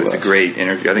two of you. It's a great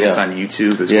interview. I think it's on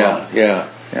YouTube as well.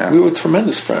 Yeah. We were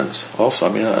tremendous friends. Also,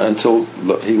 I mean, until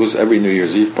he was every New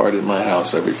Year's Eve party at my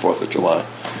house, every 4th of July.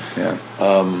 Yeah.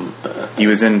 He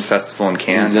was in Festival in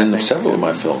Cannes. He was in several of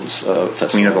my films.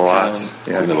 Queen of the Lot.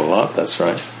 Queen of the Lot. That's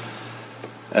right.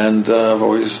 And I've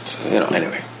always,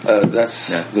 anyway,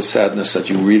 that's the sadness that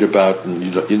you read about, and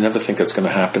you never think that's going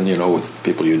to happen, with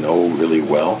people you know really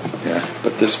well. Yeah.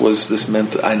 But this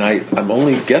meant, and I'm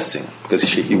only guessing, because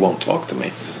he won't talk to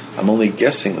me, I'm only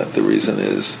guessing that the reason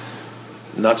is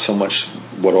not so much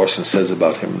what Orson says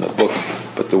about him in the book,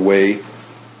 but the way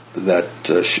that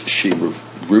she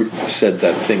said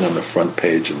that thing on the front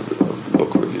page of the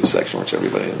book review section, which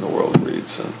everybody in the world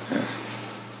reads, and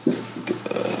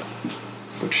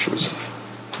which was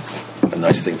a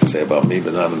nice thing to say about me,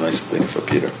 but not a nice thing for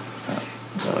Peter.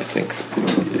 And I think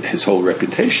his whole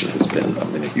reputation has been,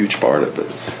 a huge part of it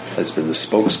has been the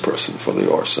spokesperson for the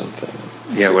Orson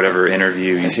thing. Yeah, whatever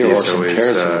interview you see, it's Orson always...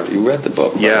 cares. You read the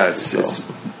book, right? Yeah, it's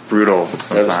brutal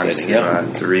sometimes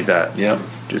to read that. Yeah.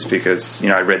 Just because,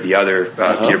 I read the other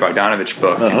Peter Bogdanovich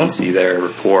book, and you see their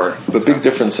rapport. The big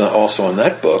difference also on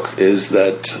that book is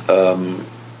that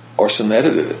Orson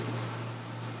edited it.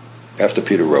 After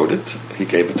Peter wrote it, he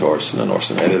gave it to Orson, and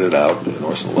Orson edited it out, and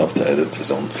Orson loved to edit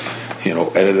his own,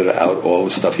 edited out all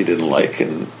the stuff he didn't like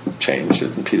and changed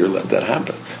it, and Peter let that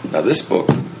happen. Now this book,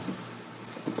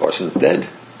 Orson's dead.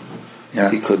 Yeah.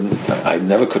 He couldn't, I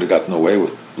never could have gotten away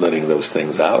with letting those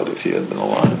things out if he had been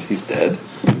alive. He's dead.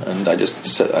 And I just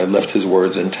said, I left his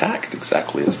words intact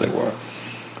exactly as they were.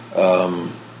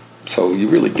 So you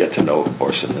really get to know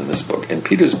Orson in this book. In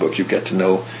Peter's book, you get to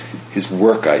know his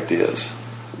work ideas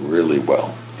really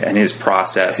well. And his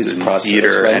process in theater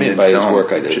it's right and by in his film,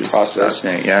 work ideas. Process.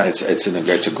 Yeah.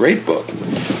 It's a great book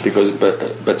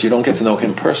but you don't get to know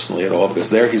him personally at all, because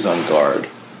there he's on guard,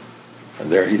 and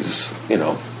there he's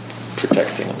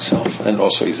protecting himself, and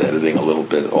also he's editing a little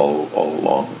bit all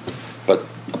along. But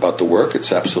about the work,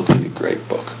 it's absolutely a great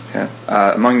book. Yeah.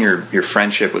 Among your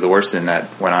friendship with Orson that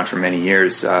went on for many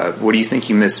years, what do you think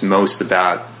you miss most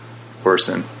about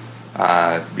Orson?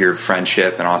 Your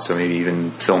friendship, and also maybe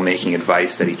even filmmaking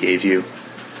advice that he gave you?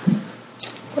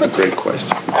 What a great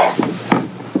question.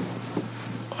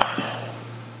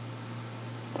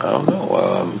 I don't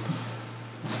know.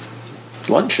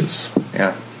 Lunches.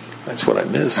 Yeah. That's what I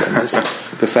miss. I miss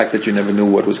the fact that you never knew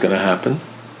what was going to happen.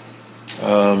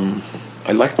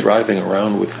 I liked driving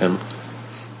around with him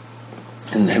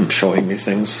and him showing me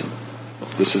things.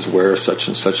 This is where such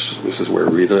and such, this is where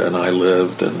Rita and I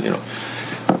lived, and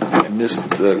I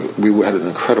missed we had an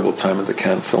incredible time at the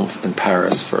Cannes Film in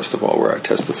Paris, first of all, where I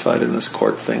testified in this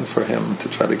court thing for him to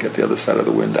try to get the other side of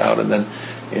the wind out, and then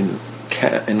in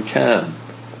Cannes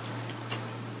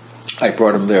I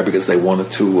brought him there because they wanted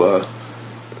to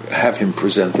have him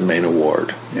present the main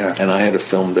award. Yeah. And I had a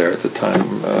film there at the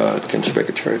time, Kinship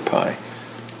a Cherry Pie,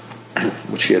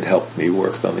 which he had helped me,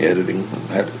 worked on the editing, and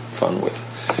had fun with.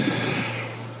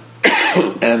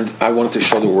 And I wanted to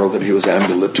show the world that he was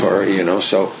ambulatory,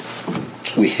 so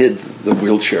we hid the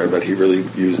wheelchair that he really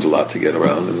used a lot to get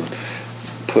around, and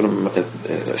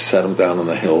set him down on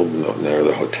the hill near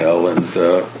the hotel, and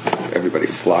everybody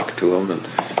flocked to him, and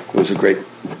it was a great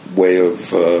way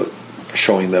of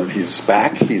showing them he's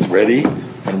back, he's ready,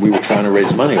 and we were trying to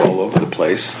raise money all over the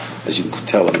place, as you could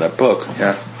tell in that book.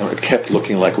 Yeah. And it kept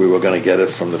looking like we were going to get it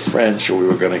from the French, or we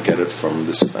were going to get it from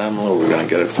this family, or we were going to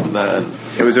get it from that. And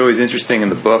it was always interesting in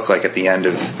the book, like at the end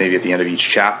of each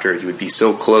chapter, he would be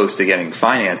so close to getting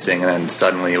financing, and then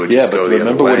suddenly it would just go the other way. Yeah, but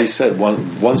remember what he said.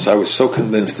 Once I was so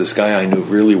convinced this guy I knew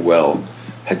really well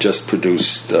had just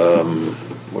produced,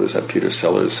 what is that, Peter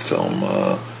Sellers film?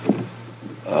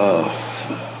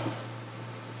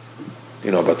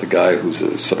 About the guy who's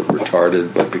sort of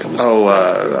retarded but becomes...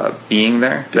 Being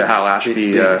There? The Hal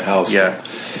Ashby... yeah.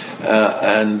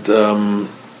 And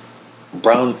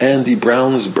Andy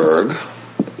Brownsberg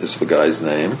is the guy's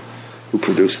name who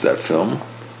produced that film.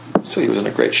 So he was in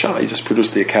a great shot. He just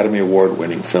produced the Academy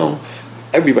Award-winning film.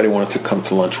 Everybody wanted to come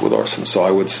to lunch with Orson, so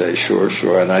I would say, sure,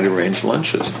 and I'd arrange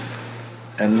lunches.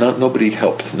 And nobody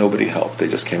helped. They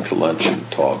just came to lunch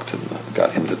and talked and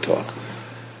got him to talk.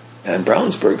 And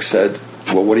Brownsberg said,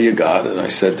 well, what do you got? And I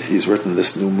said, he's written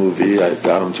this new movie. I've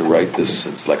got him to write this.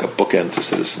 It's like a bookend to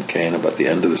Citizen Kane about the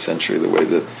end of the century, the way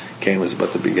that Kane was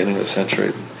about the beginning of the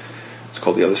century. It's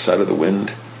called The Other Side of the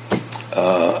Wind.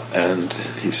 And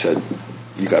he said,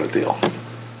 you got a deal.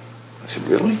 I said,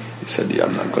 really? He said, yeah,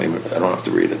 I'm not going to, I don't have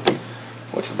to read it.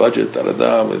 What's the budget?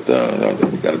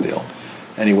 You got a deal.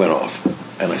 And he went off.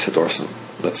 And I said, Orson,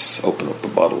 let's open up a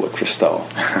bottle of Cristal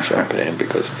champagne,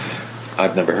 because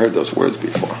I've never heard those words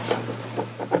before.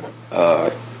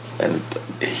 And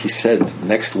he said,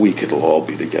 next week it'll all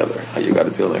be together. You got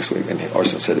a deal next week. And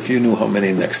Orson said, if you knew how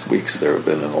many next weeks there have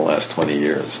been in the last 20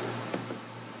 years,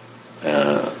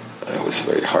 it was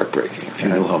very heartbreaking. If you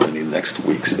knew how many next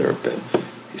weeks there have been.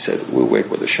 He said, we'll wait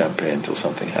with the champagne until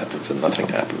something happens. And nothing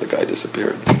happened. The guy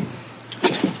disappeared.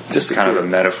 Just kind of a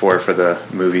metaphor for the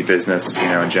movie business,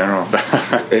 in general.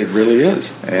 It really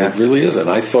is. Yeah. It really is. And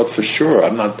I thought for sure,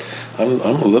 I'm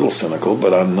a little cynical,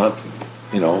 but I'm not,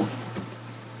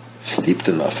 steeped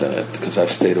enough in it, because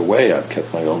I've stayed away. I've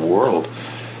kept my own world.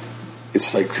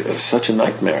 It's like such a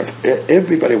nightmare.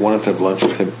 Everybody wanted to have lunch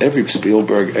with him.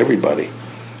 Spielberg, everybody.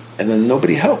 And then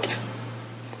nobody helped.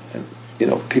 And,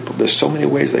 people, there's so many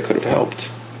ways they could have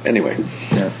helped. Anyway,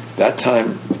 that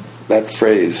time, that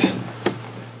phrase...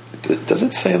 Does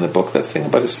it say in the book that thing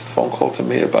about his phone call to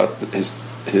me about his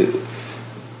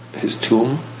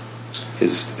tomb,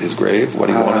 his grave, what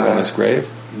he wanted on his grave?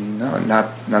 No,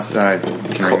 not that I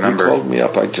can remember. He called me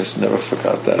up. I just never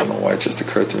forgot that. I don't know why. It just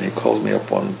occurred to me. He calls me up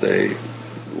one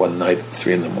night at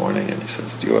 3 a.m, and he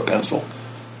says, "Do you have a pencil?"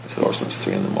 I said, "Orson, it's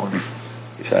 3 a.m.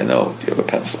 He said, "I know. Do you have a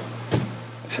pencil?"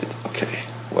 I said, "Okay.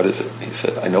 What is it?" He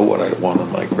said, "I know what I want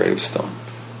on my gravestone."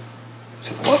 I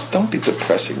said, "What? Don't be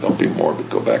depressing. Don't be morbid.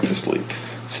 Go back to sleep."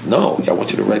 He said, "No, I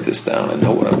want you to write this down. I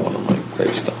know what I want on my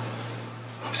gravestone."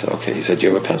 I said, "Okay." He said, "Do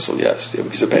you have a pencil?" "Yes." "Do you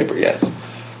have a piece of paper?" "Yes."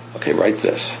 "Okay, write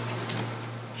this."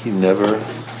 He never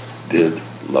did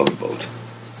Love Boat.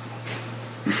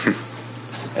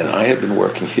 And I had been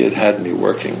working, he had me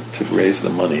working to raise the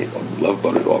money Love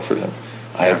Boat had offered him.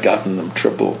 I had gotten them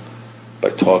triple by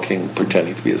talking,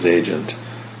 pretending to be his agent.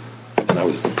 And I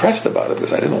was depressed about it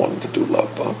because I didn't want him to do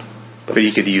Love Boat. But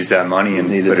you could use that money and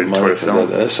put it toward a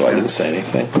film. So I didn't say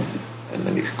anything. And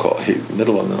then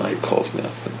middle of the night, calls me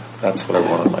up. And that's what I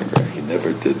want on my grave. He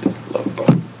never did Love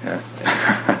Boat. Yeah.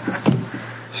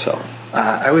 So...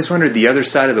 I always wondered the other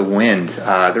side of the wind.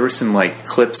 There were some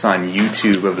clips on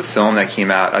YouTube of the film that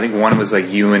came out. I think one was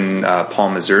you and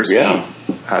Paul Mazursky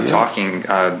talking.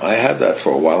 I had that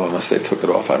for a while, unless they took it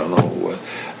off. I don't know.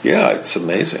 Yeah, it's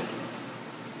amazing.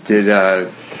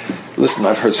 Listen,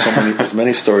 I've heard as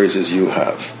many stories as you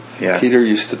have. Yeah. Peter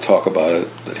used to talk about it,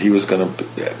 that he was going to...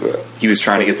 he was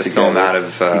trying to get the film out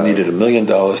of... he needed $1 million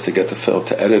to get the film,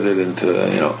 to edit it into,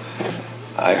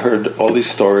 I heard all these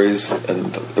stories,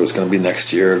 and it was going to be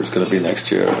next year. It was going to be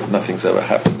next year. Nothing's ever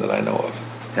happened that I know of.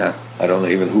 Yeah, I don't know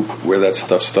even where that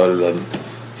stuff started on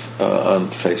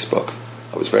Facebook.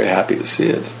 I was very happy to see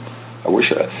it. I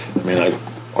wish it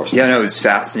was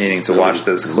fascinating to watch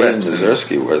those clips.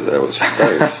 Mazursky, that was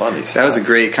very funny. That was a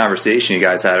great conversation you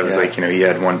guys had. It was he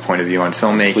had one point of view on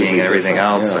filmmaking completely and everything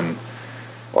else, and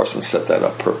Orson set that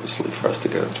up purposely for us to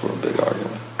get into a big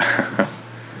argument.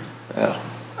 Yeah.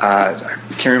 I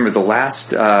can't remember the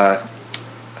last. I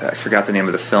forgot the name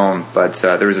of the film, but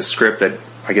there was a script that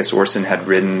I guess Orson had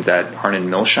written that Arnon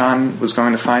Milchan was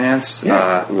going to finance.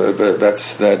 Yeah, but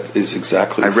that is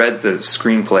exactly. I read the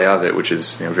screenplay of it, which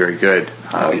is very good.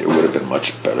 It would have been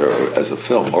much better as a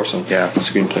film. Orson,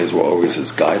 screenplays were always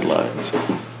his guidelines.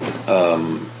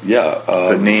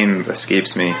 The name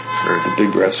escapes me for the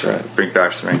Big Brass Ring. Big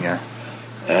Brass Ring, yeah.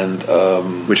 And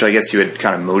which I guess you had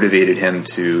kind of motivated him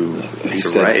to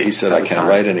write. He said, "I can't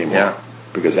write anymore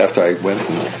because after I went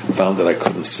and found that I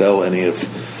couldn't sell any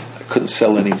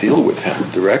deal with him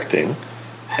directing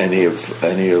any of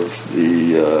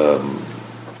the.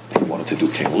 He wanted to do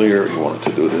King Lear. He wanted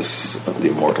to do this, the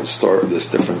Immortal Story, this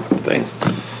different things.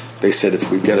 They said if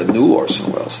we get a new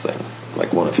Orson Welles thing,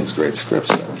 like one of his great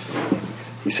scripts."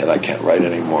 He said, "I can't write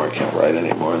anymore. I can't write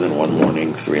anymore." And then one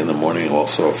morning, 3 a.m,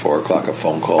 also at 4 o'clock, a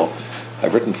phone call.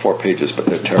 "I've written 4 pages, but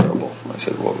they're terrible." I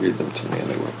said, "Well, read them to me," and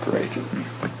they were great.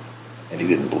 And he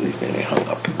didn't believe me, and he hung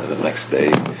up. And the next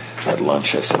day at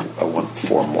lunch, I said, "I want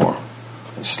 4 more."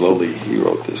 And slowly, he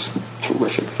wrote this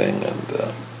terrific thing, and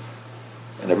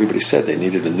everybody said they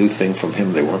needed a new thing from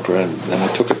him. They weren't ready. Then I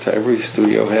took it to every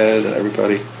studio head and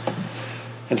everybody.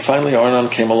 And finally, Arnon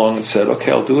came along and said,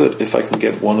 "Okay, I'll do it if I can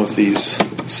get one of these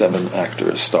 7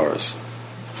 actors, stars."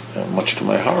 And much to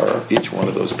my horror, each one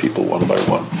of those people, one by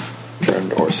one,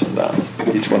 turned Orson down.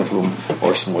 Each one of whom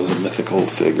Orson was a mythical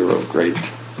figure of great,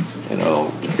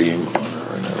 dream,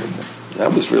 honor, and everything.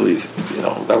 That was really,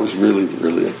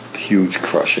 really a huge,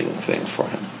 crushing thing for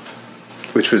him.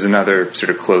 Which was another sort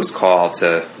of close call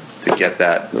to get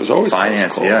that. There was always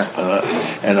finance, close calls.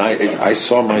 And I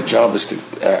saw my job as to,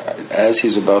 as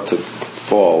he's about to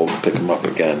fall, pick him up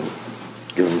again,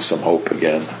 give him some hope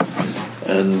again,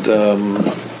 and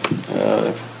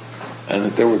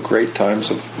there were great times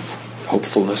of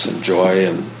hopefulness and joy,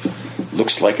 and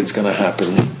looks like it's going to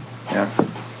happen. Yeah.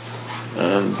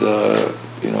 And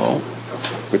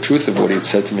the truth of what he'd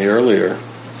said to me earlier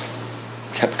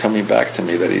kept coming back to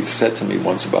me. That he'd said to me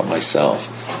once about myself.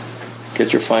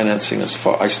 Get your financing as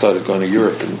far. I started going to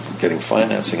Europe and getting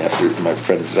financing after my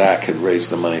friend Zach had raised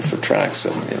the money for tracks,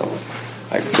 and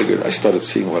I started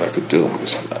seeing what I could do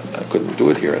because I couldn't do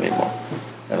it here anymore.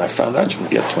 And I found out you can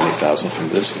get 20,000 from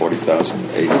this, 40,000,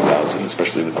 80,000,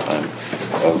 especially at the time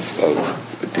of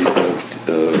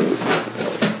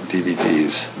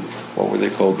DVDs. What were they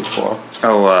called before?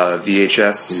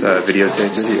 VHS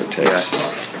videotapes. Videotapes,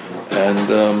 and.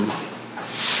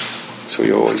 So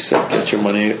he always said, get your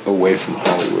money away from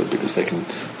Hollywood because they can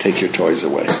take your toys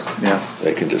away. Yeah.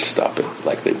 They can just stop it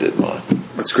like they did mine.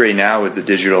 What's great now with the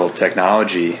digital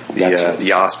technology,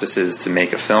 the auspices to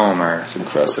make a film are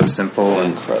incredible. So simple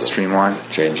and streamlined. It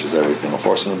changes everything. If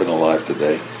Orson had been alive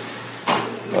today,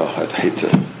 I'd hate to.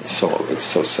 It's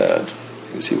so sad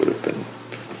because he would have been.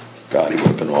 God, he would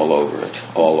have been all over it.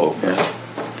 All over it.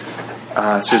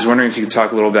 So I was wondering if you could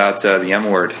talk a little about the M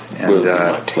Word. And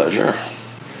my pleasure.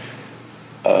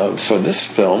 So in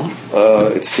this film,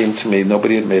 it seemed to me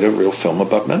nobody had made a real film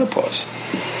about menopause.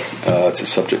 It's a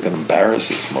subject that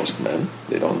embarrasses most men.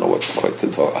 They don't know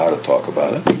how to talk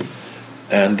about it.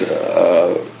 And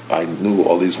I knew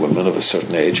all these women of a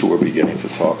certain age who were beginning to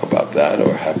talk about that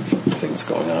or have things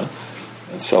going on.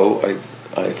 And so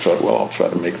I thought, well, I'll try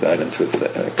to make that into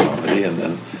a comedy, and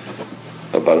then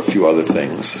about a few other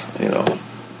things, and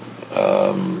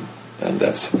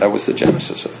that was the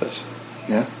genesis of this.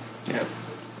 Yeah. Yeah.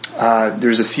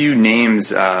 There's a few names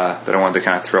that I wanted to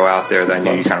kind of throw out there that I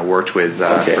knew you kind of worked with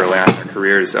early on in your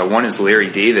careers. One is Larry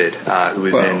David, who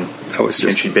was in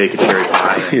Can She Bake a Cherry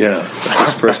Pie? Yeah, that's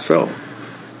his first film.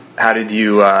 How did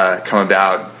you come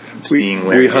about seeing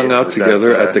Larry David? We hung out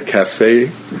together at the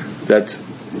cafe that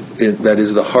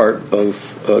is the heart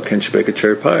of Can She Bake a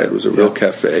Cherry Pie. It was a real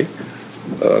cafe,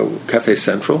 Cafe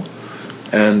Central,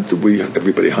 and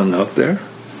everybody hung out there.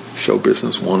 Show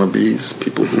business wannabes,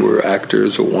 people who were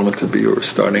actors or wanted to be or were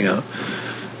starting out.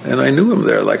 And I knew him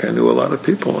there like I knew a lot of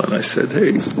people. And I said,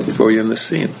 hey, throw you in the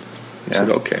scene. He said,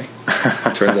 okay.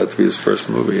 It turned out to be his first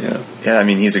movie, yeah. Yeah, I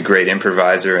mean, he's a great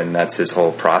improviser, and that's his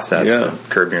whole process. Yeah.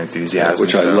 Curb Your Enthusiasm. Yeah,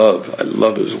 which I love. I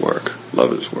love his work.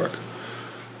 Love his work.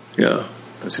 Yeah.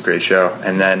 It was a great show.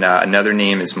 And then another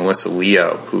name is Melissa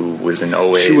Leo, who was in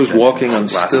Always. She was walking on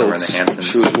Last Summer in the stilts. Hamptons.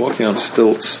 She was walking on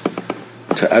stilts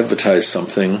to advertise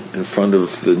something in front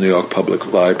of the New York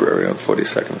Public Library on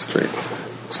 42nd Street.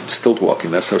 Stilt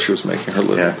walking, that's how she was making her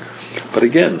living. Yeah. But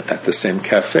again, at the same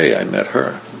cafe, I met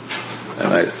her.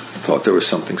 And I thought there was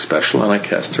something special, and I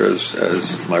cast her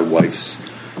as my wife's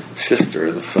sister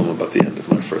in the film about the end of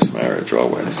my first marriage,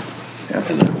 Always. Yeah.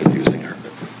 And I've been using her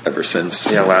ever since.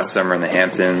 Yeah, Last Summer in the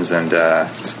Hamptons, and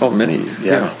many.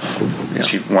 Yeah.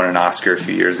 She won an Oscar a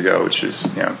few years ago, which is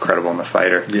incredible in The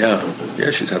Fighter. Yeah,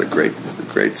 she's had a great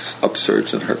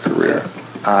upsurge in her career.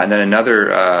 And then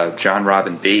another John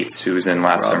Robin Bates, who was in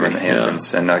Last Summer in the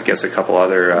Hamptons, and I guess a couple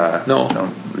other.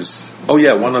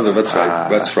 One other.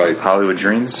 That's right. Hollywood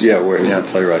Dreams. Yeah, where he's the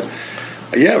playwright.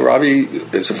 Yeah, Robbie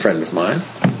is a friend of mine.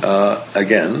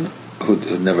 Again, who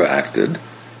never acted.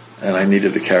 And I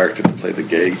needed a character to play the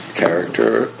gay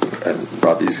character, and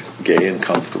Robbie's gay and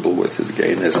comfortable with his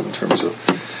gayness in terms of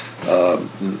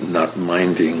not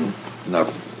minding,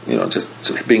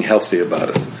 just being healthy about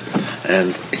it.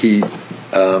 And he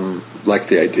liked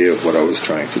the idea of what I was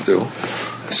trying to do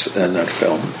in that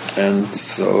film. And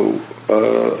so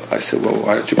I said, well,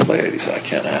 why don't you play it? He said, I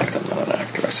can't act, I'm not an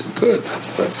actor. I said, good,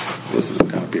 those are the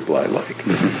kind of people I like.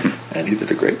 And he did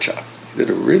a great job. He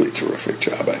did a really terrific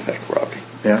job, I think, Robbie.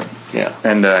 Yeah. Yeah.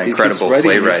 And incredible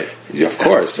playwright. Yeah, of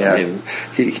course. Yeah. I mean,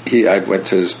 I went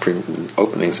to his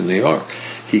openings in New York.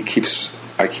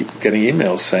 I keep getting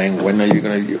emails saying, when are you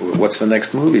going to, what's the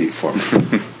next movie for me?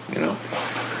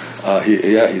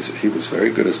 He was very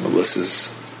good as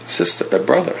Melissa's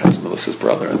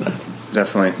brother in that.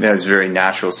 Definitely. Yeah, it's very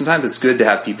natural. Sometimes it's good to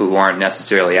have people who aren't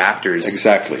necessarily actors.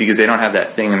 Exactly. Because they don't have that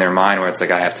thing in their mind where it's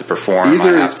like, I have to perform,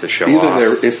 I have to show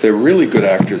off. If they're really good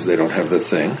actors, they don't have the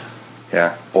thing.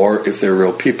 Yeah. Or if they're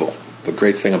real people. The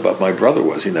great thing about my brother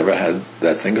was he never had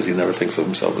that thing because he never thinks of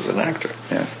himself as an actor.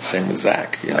 Yeah. Same with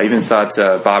Zach. I even thought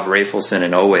Bob Rafelson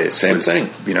in Always. Same thing.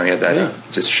 He had that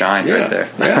just shine right there.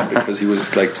 Yeah, because he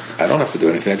was like, I don't have to do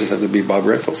anything. I just have to be Bob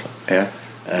Rafelson. Yeah.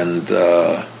 And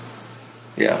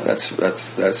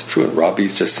that's true. And Robbie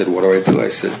just said, what do I do? I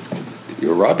said,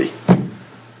 you're Robbie.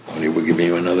 And he would give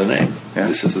you another name. Yeah.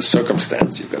 This is the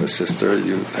circumstance. You've got a sister.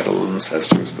 You've had a little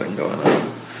incestuous thing going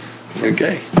on. You're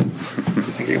gay. You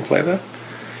think you can play that?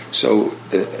 So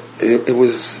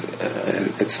it's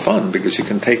fun because you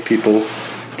can take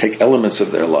elements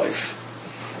of their life,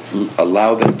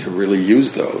 allow them to really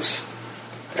use those,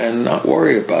 and not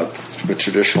worry about the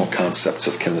traditional concepts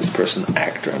of can this person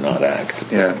act or not act.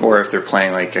 Yeah, or if they're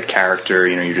playing like a character,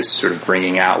 you're just sort of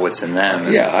bringing out what's in them.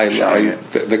 Yeah,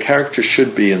 the character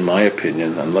should be, in my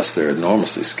opinion, unless they're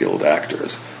enormously skilled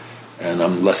actors, and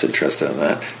I'm less interested in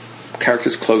that,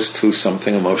 characters close to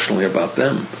something emotionally about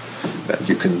them that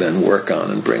you can then work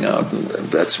on and bring out, and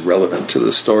that's relevant to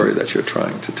the story that you're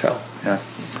trying to tell. Yeah,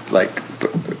 like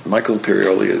Michael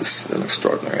Imperioli is an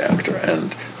extraordinary actor,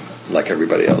 and like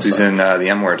everybody else, he's in the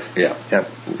M Word. Yeah, yep.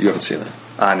 You haven't seen that?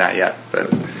 Not yet, but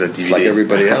the DVD. It's like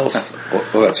everybody else.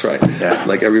 Oh, that's right. Yeah.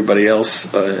 Like everybody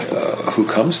else who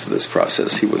comes to this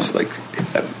process, he was like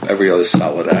every other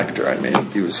solid actor. I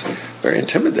mean, he was very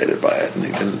intimidated by it, and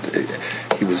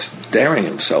he was daring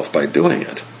himself by doing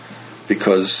it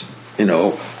because,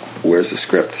 where's the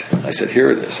script? I said, here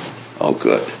it is. Oh,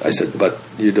 good. I said, but,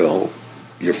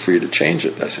 you're free to change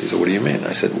it. I said, he said, what do you mean?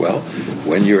 I said, well,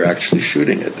 when you're actually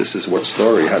shooting it, this is what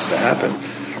story has to happen.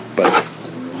 But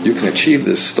you can achieve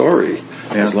this story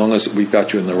as long as we've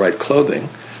got you in the right clothing,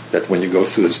 that when you go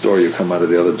through this door, you come out of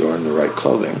the other door in the right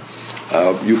clothing.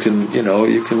 You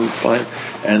can find...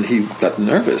 And he got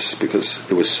nervous because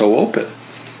it was so open.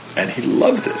 And he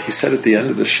loved it. He said at the end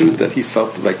of the shoot that he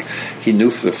felt like he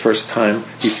knew for the first time,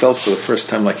 he felt for the first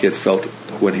time like he had felt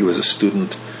when he was a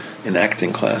student in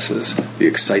acting classes, the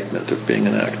excitement of being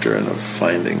an actor and of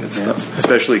finding and stuff.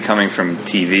 Especially coming from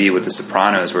TV with The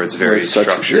Sopranos, where it's very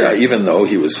structured. Yeah, even though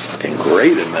he was fucking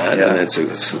great in that, and it's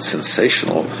a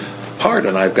sensational part,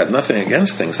 and I've got nothing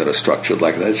against things that are structured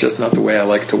like that. It's just not the way I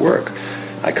like to work.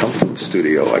 I come from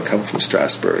studio, I come from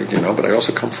Strasbourg, but I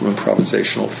also come from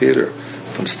improvisational theater,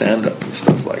 from stand-up and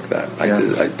stuff like that.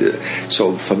 I did.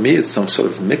 So for me, it's some sort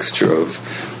of mixture of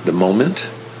the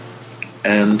moment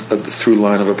and of the through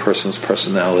line of a person's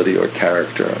personality or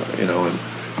character, and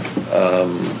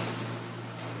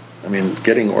I mean,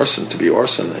 getting Orson to be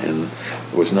Orson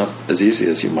was not as easy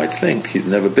as you might think. He'd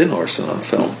never been Orson on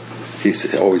film.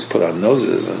 He's always put on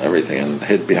noses and everything and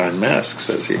hid behind masks,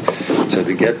 as he. So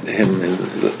to get him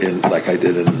in like I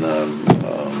did in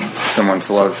Someone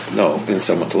to Love. In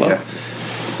Someone to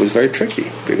Love, was very tricky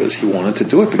because he wanted to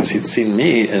do it because he'd seen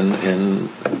me in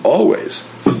Always.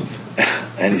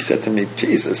 And he said to me,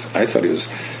 Jesus, I thought he was,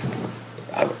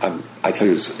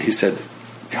 he said,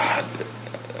 God,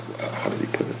 how did he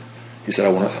put it? He said, I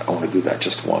want to do that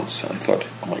just once. And I thought,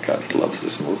 oh my God, he loves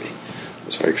this movie. I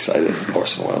was very excited.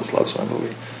 Orson Welles loves my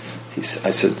movie. I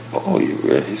said, oh, you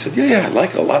really? He said, yeah, I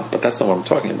like it a lot, but that's not what I'm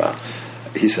talking about.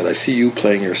 He said, I see you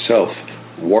playing yourself,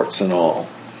 warts and all,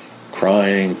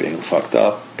 crying, being fucked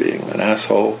up, being an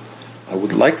asshole. I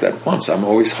would like that once. I'm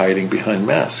always hiding behind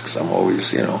masks. I'm always,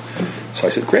 So I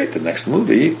said, great, the next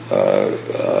movie,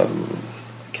 I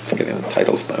keep forgetting the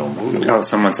title of my own movie. Oh,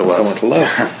 Someone to Love. Someone to Love.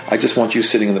 I just want you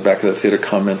sitting in the back of the theater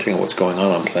commenting on what's going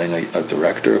on. I'm playing a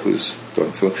director who's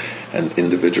going through, and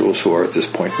individuals who are at this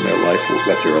point in their life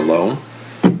that they're alone,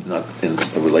 not in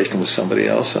a relation with somebody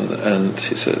else. And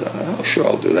he said, oh, sure,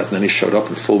 I'll do that. And then he showed up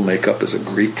in full makeup as a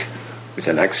Greek with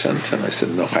an accent, and I said,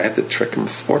 no, I had to trick him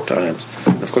 4 times.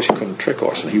 And of course you couldn't trick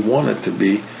Orson. He wanted to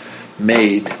be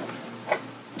made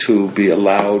to be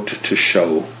allowed to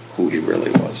show who he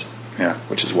really was. Yeah.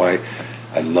 Which is why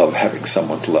I love having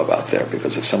Someone to Love out there,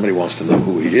 because if somebody wants to know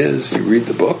who he is, you read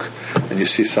the book and you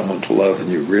see Someone to Love and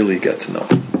you really get to know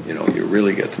him. You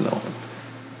really get to know him.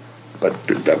 But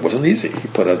that wasn't easy. He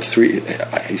put out 3.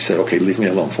 He said, "Okay, leave me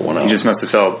alone for 1 hour." You just must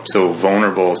have felt so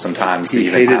vulnerable sometimes.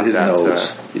 He hated his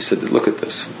nose. He said, "Look at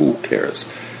this. Who cares?"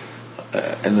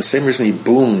 And the same reason he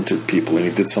boomed to people, and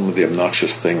he did some of the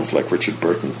obnoxious things, like Richard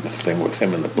Burton, the thing with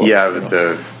him in the book. Yeah, with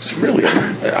it's really.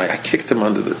 I kicked him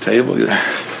under the table. He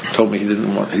told me he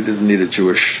didn't need a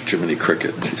Jewish Jiminy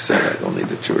Cricket. He said, "I don't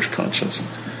need a Jewish conscience."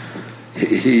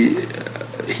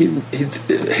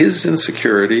 His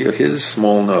insecurity, or his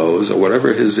small nose, or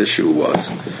whatever his issue was,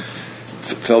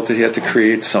 felt that he had to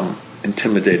create some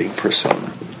intimidating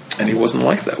persona. And he wasn't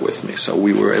like that with me. So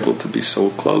we were able to be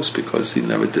so close because he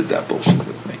never did that bullshit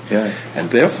with me. Yeah. And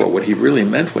therefore, what he really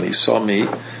meant when he saw me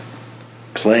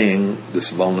playing this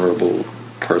vulnerable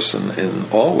person in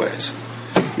Always,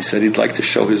 he said he'd like to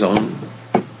show his own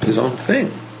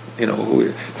thing.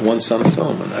 Once on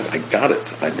film, and I got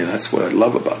it. I mean, that's what I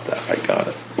love about that. I got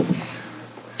it.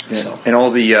 Yeah. So, and all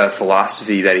the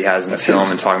philosophy that he has in the film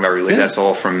and talking about religion, that's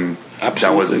all from... Absolutely.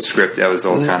 That wasn't script. That was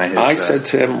all kind of his... I said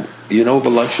to him, the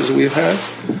lunches we've had?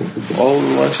 All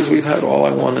the lunches we've had, all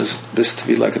I want is this to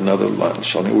be like another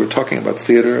lunch. I mean, we're talking about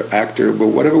theater, actor, but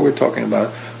whatever we're talking about,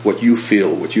 what you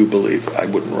feel, what you believe, I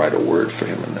wouldn't write a word for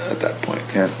him at that point.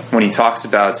 Yeah. When he talks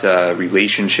about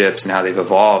relationships and how they've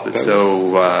evolved, it's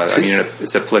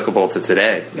it's applicable to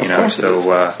today. Of course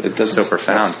it's so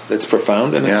profound. It's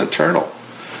profound and it's eternal.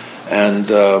 And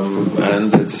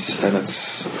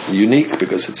it's unique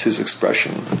because it's his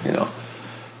expression,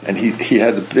 And he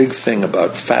had a big thing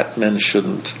about fat men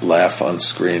shouldn't laugh on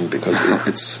screen because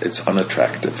it's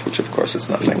unattractive, which of course it's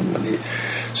nothing.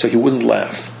 So he wouldn't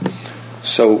laugh.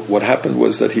 So what happened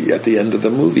was that he, at the end of the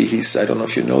movie, I don't know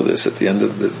if you know this, at the end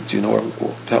of do you know what I'm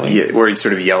telling you? Yeah, where he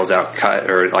sort of yells out cut,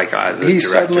 or like the he director.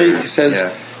 Suddenly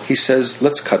he says,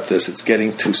 let's cut this, it's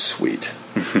getting too sweet.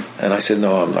 And I said,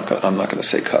 no, I'm not going to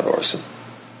say cut, Orson.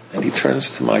 And he turns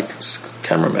to my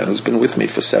cameraman, who's been with me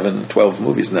for 12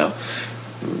 movies now,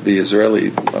 the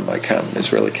Israeli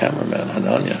cameraman,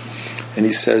 Hananya. And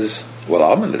he says, well,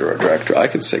 I'm a director, I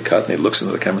can say cut. And he looks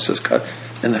into the camera and says cut.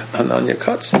 And Hananya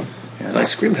cuts. And I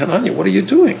screamed, Hananya, what are you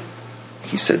doing?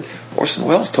 He said, Orson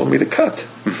Welles told me to cut.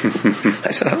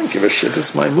 I said, I don't give a shit, this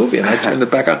is my movie. And I turned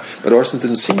it back on. But Orson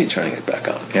didn't see me turning it back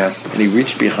on. Yeah. And he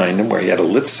reached behind him where he had a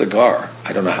lit cigar.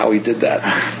 I don't know how he did that.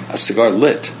 A cigar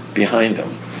lit behind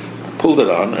him. Pulled it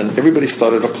on, and everybody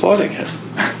started applauding him.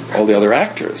 All the other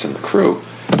actors and the crew.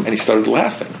 And he started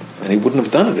laughing. And he wouldn't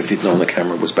have done it if he'd known the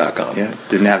camera was back on. Yeah.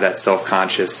 Didn't have that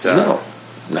self-conscious... No,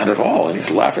 not at all. And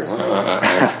he's laughing.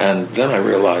 And then I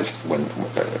realized when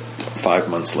 5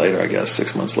 months later, I guess,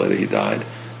 6 months later, he died.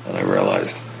 And I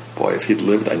realized, boy, if he'd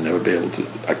lived, I'd never be able to...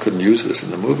 I couldn't use this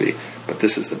in the movie. But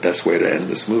this is the best way to end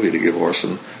this movie, to give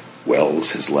Orson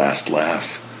Welles his last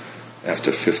laugh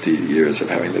after 50 years of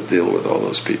having to deal with all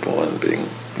those people and being,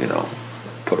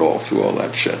 put all through all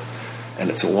that shit. And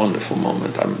it's a wonderful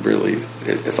moment. I'm really...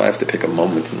 If I have to pick a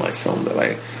moment in my films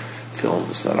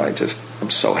that I'm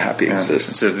so happy exists.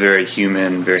 It's a very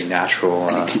human, very natural...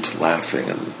 And he keeps laughing,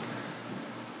 and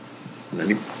then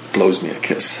he blows me a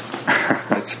kiss.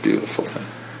 It's a beautiful thing.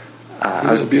 He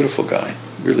was a beautiful guy,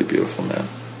 really beautiful man.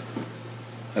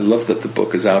 I love that the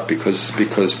book is out because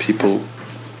people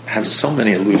have so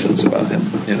many illusions about him,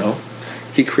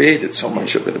 He created so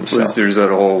much of it himself. There's that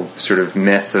whole sort of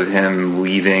myth of him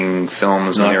leaving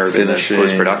films when they were in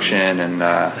post-production and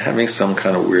having some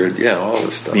kind of weird, all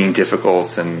this stuff. Being difficult.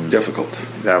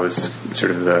 That was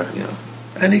sort of the...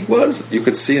 And he was. You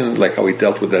could see in how he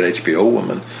dealt with that HBO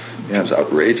woman, which was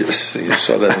outrageous. You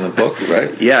saw that in the book,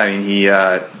 right? Yeah, I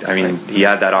mean, he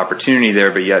had that opportunity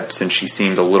there, but yet since she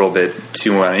seemed a little bit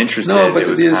too uninterested, no, but it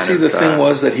was the thing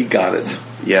was that he got it.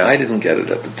 Yeah, I didn't get it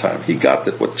at the time. He got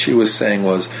that. What she was saying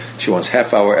was she wants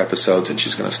half-hour episodes and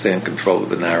she's going to stay in control of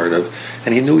the narrative.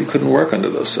 And he knew he couldn't work under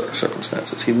those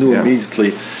circumstances. He knew immediately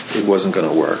it wasn't going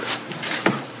to work.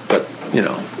 But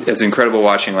it's incredible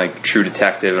watching True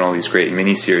Detective and all these great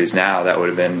miniseries now. That would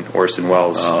have been Orson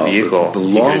Welles' vehicle. The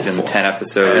long he could have done 10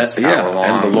 episodes, hour long.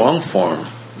 And the long form.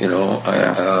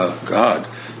 God,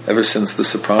 ever since The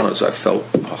Sopranos, I felt,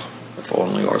 if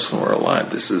only Orson were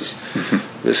alive. This is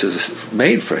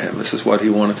made for him. This is what he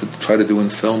wanted to try to do in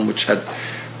film, which had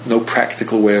no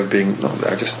practical way of being. No,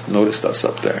 I just noticed us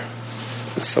up there.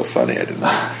 It's so funny. I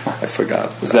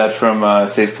forgot. Is that from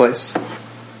Safe Place?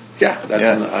 Yeah,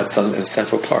 that's in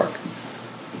Central Park.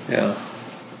 Yeah.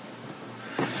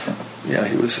 Yeah,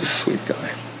 he was a sweet guy.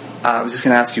 I was just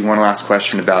going to ask you one last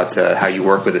question about how you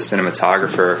work with a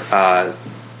cinematographer.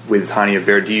 With Hania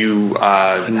Bear, do you...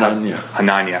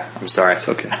 Hanania, I'm sorry. It's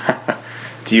okay.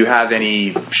 Do you have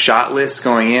any shot lists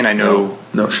going in? I know...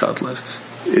 No shot lists.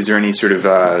 Is there any sort of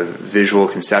visual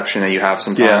conception that you have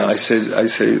sometimes? Yeah, I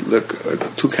say, look,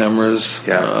 2 cameras,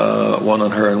 one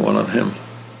on her and one on him.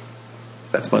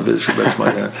 That's my visual. That's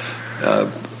my...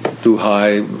 do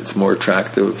high, it's more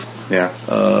attractive. Yeah.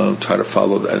 Try to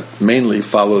follow that. Mainly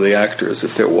follow the actors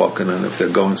if they're walking and if they're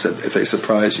going, if they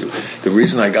surprise you. The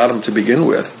reason I got them to begin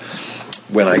with,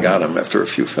 when I got them after a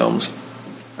few films.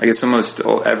 I guess almost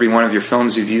every one of your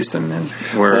films you've used them in.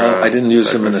 I didn't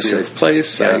use them in a safe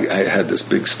place. Yeah. I had this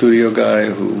big studio guy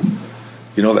who,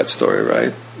 you know that story,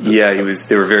 right? Yeah,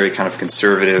 they were very kind of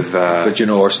conservative. But you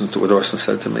know what Orson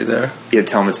said to me there? He'd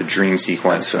tell him it's a dream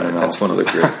sequence. That's right. That's one of the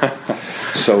great.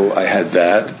 So I had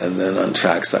that, and then on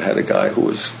tracks I had a guy who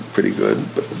was pretty good,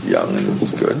 but young and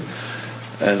was good,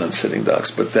 and on Sitting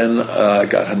Ducks. But then I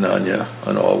got Hanania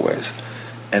on Always,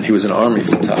 and he was an army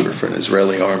photographer, an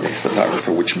Israeli army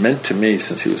photographer, which meant to me,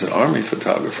 since he was an army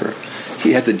photographer,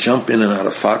 he had to jump in and out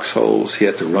of foxholes. He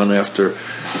had to run after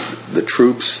the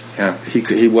troops. Yeah.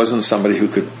 He wasn't somebody who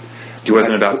could. He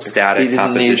wasn't about static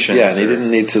compositions. And he didn't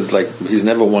need to he's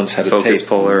never once had a focus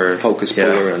puller,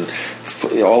 and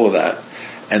all of that.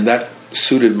 And that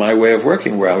suited my way of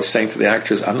working, where I was saying to the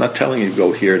actors, I'm not telling you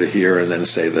go here to here and then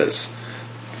say this.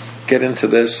 Get into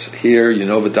this here, you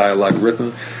know the dialogue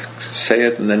written, say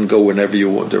it, and then go whenever you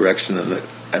want direction,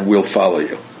 and we'll follow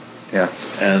you. Yeah.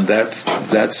 And that's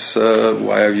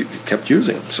why I kept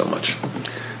using them so much.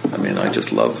 I mean, I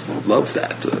just love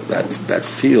that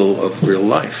feel of real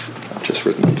life. I've just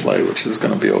written a play which is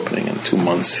going to be opening in 2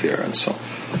 months here, and so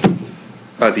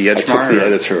the Edgemar. I took the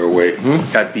editor away.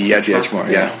 At the Edgemar.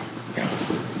 Yeah.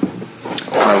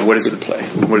 What is the play?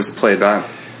 What is the play about?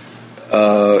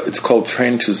 It's called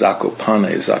Train to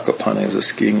Zakopane. Zakopane is a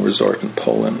skiing resort in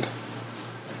Poland.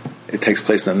 It takes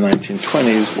place in the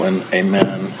 1920s when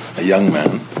a young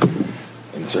man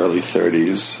in his early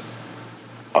 30s,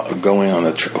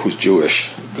 who's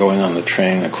Jewish, going on the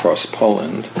train across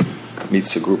Poland,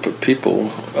 meets a group of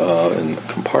people in a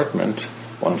compartment,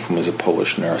 one of whom is a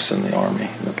Polish nurse in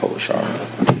the Polish army.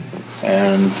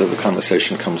 And the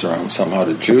conversation comes around somehow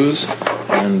to Jews,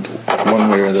 and one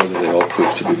way or the other they all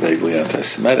prove to be vaguely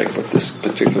anti-Semitic, but this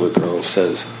particular girl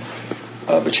says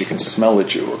but she can smell a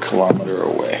Jew a kilometer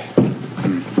away.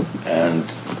 And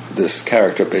this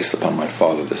character, based upon my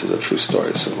father, this is a true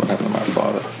story. So what happened to my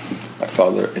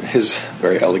father, in his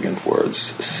very elegant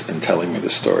words, in telling me the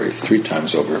story 3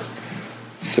 times over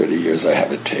 30 years, I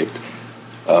have it taped.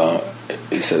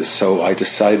 He says, so I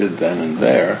decided then and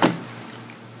there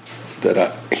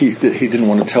that he didn't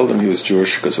want to tell them he was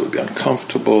Jewish because it would be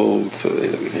uncomfortable. So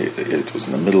it was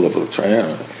in the middle of a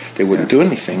trial. They wouldn't do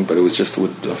anything, but it was just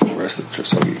would arrest the.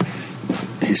 So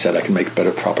he said, I can make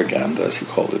better propaganda, as he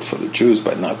called it, for the Jews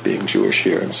by not being Jewish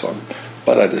here and so on.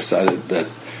 But I decided that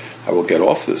I will get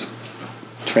off this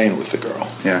train with the girl.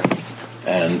 Yeah.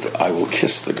 And I will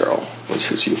kiss the girl, was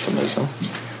his euphemism,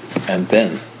 and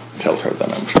then tell her that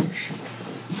I'm Jewish.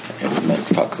 It meant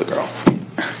fuck the girl.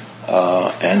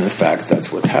 And in fact,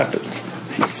 that's what happened.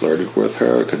 He flirted with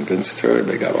her, convinced her.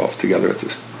 They got off together at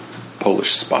this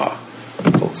Polish spa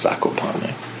called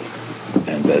Zakopane.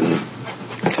 And then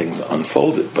things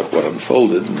unfolded. But what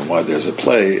unfolded and why there's a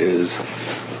play is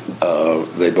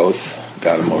they both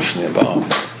got emotionally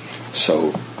involved.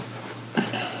 So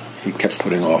he kept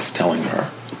putting off telling her.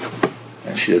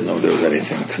 And she didn't know there was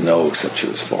anything to know except she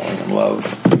was falling in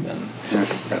love. And then so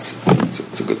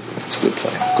it's a good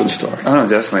play, good story. Oh no,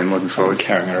 definitely. I'm looking forward to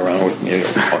carrying it around with me.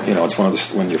 You know, it's one of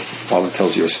the when your father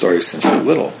tells you a story since you're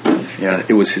little. Yeah, and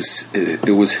it was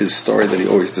his story that he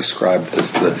always described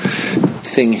as the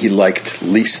thing he liked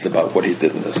least about what he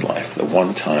did in his life. The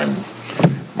one time,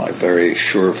 my very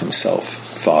sure of himself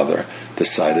father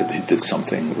decided he did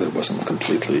something that wasn't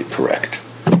completely correct.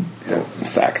 Yeah. In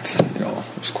fact, it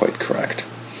was quite correct.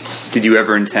 Did you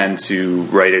ever intend to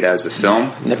write it as a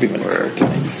film? Never even occurred to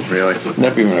me. Really?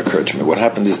 Never even occurred to me. What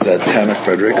happened is that Tana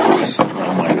Frederick, who is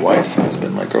now my wife and has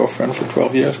been my girlfriend for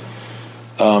 12 years,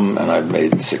 and I've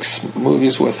made 6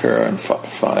 movies with her and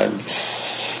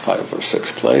 5 or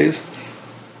 6 plays.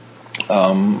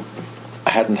 I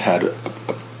hadn't had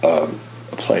a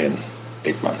play in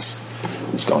 8 months.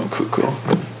 It was going cuckoo.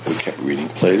 We kept reading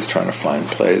plays, trying to find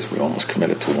plays. We almost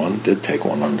committed to one. Did take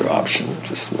one under option.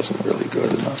 Just wasn't really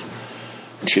good enough.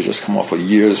 And she just come off a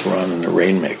year's run in The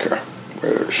Rainmaker,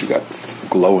 where she got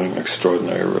glowing,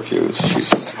 extraordinary reviews.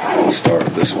 She's the star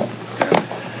of this one.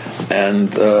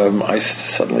 And I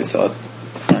suddenly thought,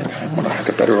 I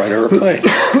could better write her a play.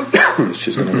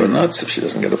 She's going to go nuts if she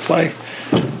doesn't get a play.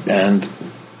 And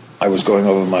I was going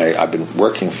over I've been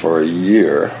working for a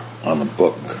year on a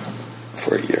book.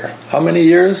 For a year. How many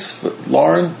years,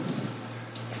 Lauren?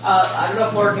 I don't know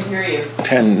if Lauren can hear you.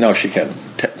 10, no, she can't.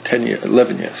 10 years,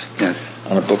 11 years. Yeah.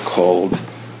 On a book called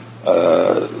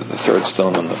The Third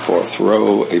Stone on the Fourth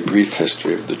Row, A Brief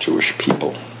History of the Jewish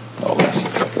People. No less.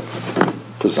 It's like a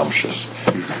presumptuous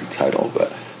title.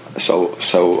 But so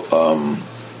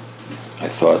I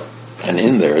thought, and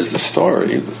in there is the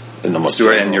story. In the most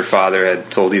and your father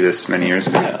had told you this many years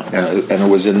ago. Yeah. And it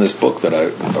was in this book that I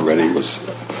already was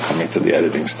coming to the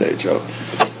editing stage of,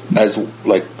 as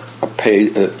like a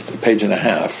page and a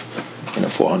half in a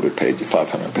 400-page,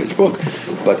 500-page book.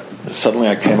 But suddenly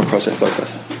I came across, I thought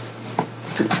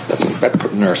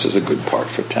that nurse is a good part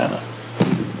for Tana.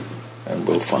 And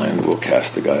we'll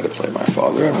cast a guy to play my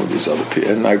father, and with these other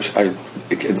people. And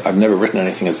I've never written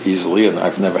anything as easily, and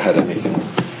I've never had anything.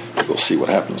 We'll see what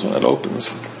happens when it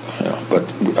opens. But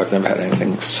I've never had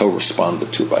anything so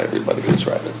responded to by everybody who's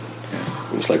read it.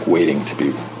 It was like waiting to be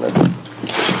read.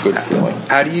 It's a good feeling.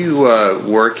 How do you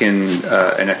work in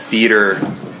a theater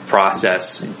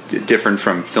process different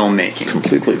from filmmaking?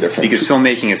 Completely different. Because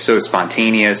filmmaking is so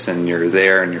spontaneous, and you're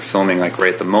there and you're filming like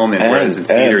right at the moment. Whereas in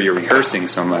theater, you're rehearsing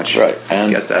so much. Right.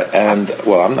 And get that. And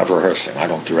well, I'm not rehearsing. I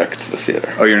don't direct the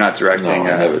theater. Oh, you're not directing?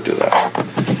 No, I never do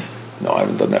that. No, I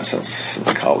haven't done that since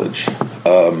college.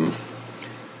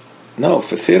 No,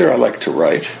 for theater I like to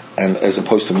write, and as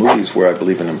opposed to movies where I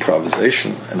believe in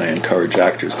improvisation, and I encourage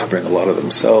actors to bring a lot of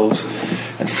themselves,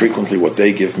 and frequently what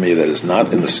they give me that is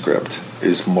not in the script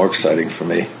is more exciting for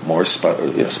me, more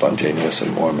spontaneous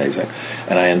and more amazing,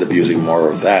 and I end up using more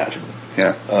of that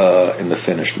in the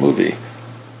finished movie.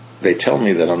 They tell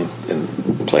me that in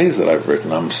plays that I've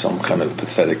written, I'm some kind of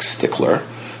pathetic stickler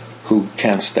who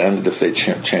can't stand it if they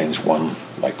change one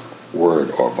word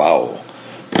or vowel.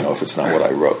 If it's not what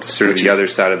I wrote, sort of the other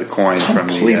side of the coin,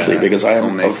 completely. Because I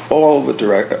am of all the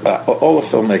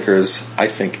filmmakers I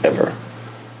think ever.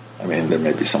 I mean, there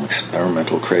may be some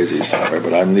experimental crazy somewhere,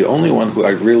 but I'm the only one who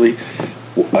I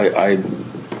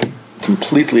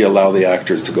completely allow the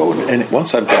actors to go. And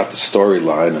once I've got the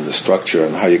storyline and the structure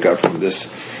and how you got from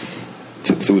this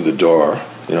through the door,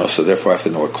 so therefore I have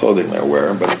to know what clothing they're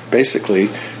wearing. But basically,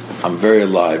 I'm very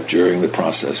alive during the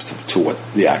process to what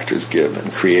the actors give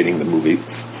and creating the movie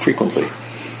frequently.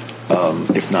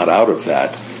 if not out of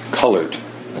that, colored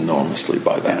enormously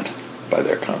by that, by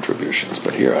their contributions.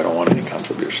 But here, I don't want any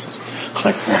contributions.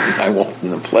 I want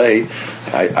them to play.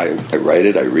 I write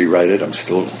it, I rewrite it. I'm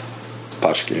still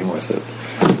pashking with it,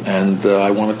 and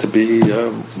I want it to be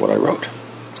what I wrote.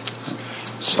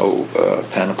 So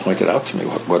Tana pointed out to me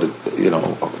what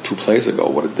 2 plays ago,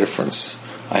 what a difference.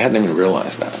 I hadn't even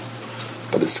realized that,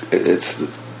 but it's the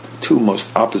two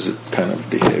most opposite kind of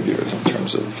behaviors in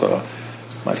terms of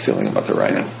my feeling about the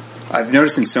writing. I've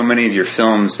noticed in so many of your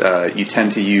films, you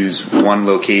tend to use one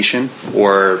location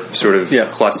or sort of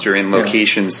cluster in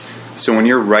locations. Yeah. So when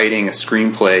you're writing a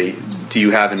screenplay, do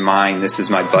you have in mind, this is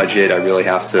my budget, I really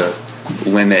have to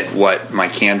limit what my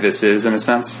canvas is, in a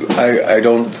sense? I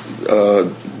don't...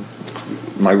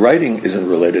 my writing isn't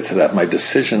related to that. My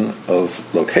decision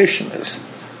of location is.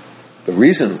 The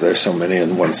reason there's so many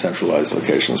in one centralized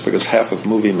location is because half of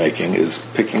movie making is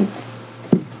picking,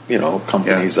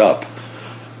 companies up,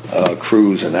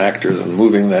 crews and actors, and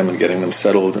moving them and getting them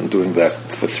settled and doing that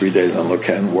for 3 days on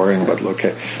location, worrying about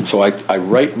location. So I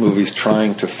write movies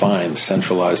trying to find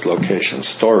centralized locations,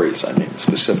 stories,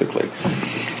 specifically.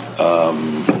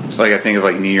 I think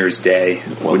of New Year's Day.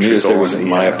 Well, New Year's Day was in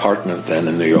my apartment then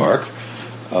in New York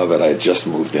that I had just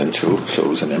moved into, so it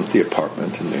was an empty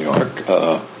apartment in New York.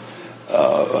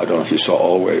 I don't know if you saw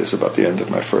Always, about the end of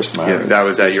my first marriage. Yeah, that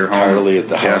was at your home. Entirely at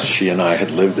the house she and I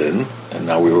had lived in, and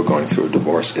now we were going through a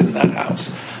divorce in that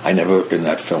house. I never, in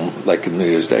that film, like in New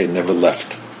Year's Day, never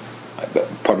left.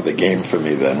 Part of the game for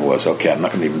me then was, okay, I'm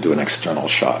not going to even do an external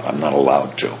shot. I'm not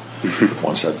allowed to.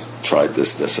 Once I've tried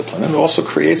this discipline. And it also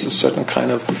creates a certain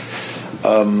kind of,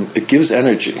 it gives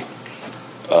energy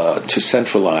to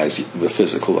centralize the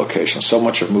physical location. So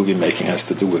much of movie making has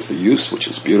to do with the use, which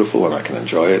is beautiful, and I can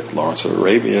enjoy it. Lawrence of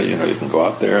Arabia, you can go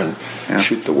out there and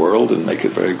shoot the world and make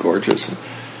it very gorgeous.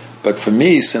 But for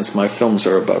me, since my films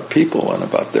are about people and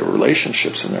about their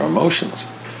relationships and their emotions,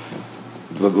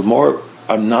 the more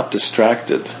I'm not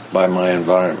distracted by my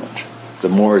environment, the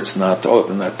more it's not,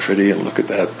 isn't that pretty, and look at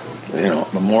that,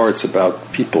 the more it's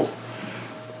about people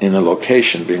in a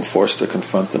location being forced to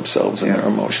confront themselves and their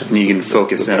emotions. You can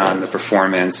focus in on the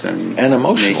performance and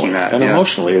emotionally, making that. And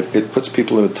emotionally, it puts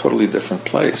people in a totally different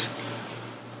place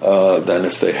than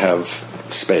if they have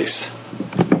space.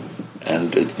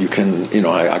 And you can,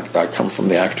 I come from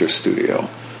the Actors Studio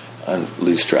and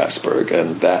Lee Strasberg,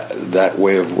 and that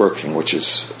way of working, which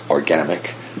is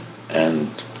organic, and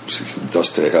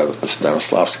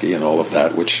Stanislavski and all of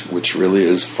that, which really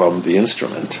is from the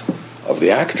instrument of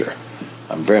the actor.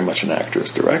 I'm very much an actor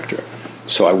as director,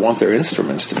 so I want their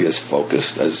instruments to be as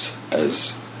focused, as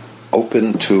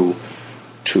open to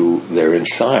their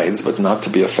insides, but not to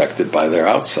be affected by their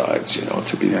outsides.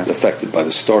 To be affected by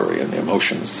the story and the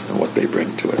emotions and what they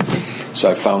bring to it. So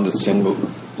I found that single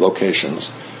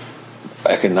locations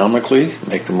economically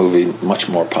make the movie much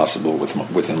more possible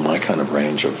within my kind of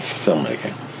range of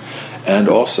filmmaking, and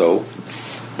also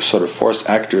sort of force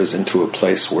actors into a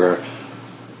place where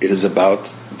it is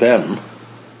about them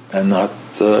and not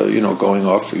going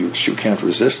off which you can't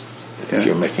resist if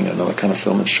you're making another kind of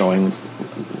film and showing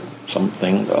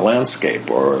something, a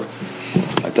landscape, or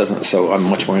it doesn't. So I'm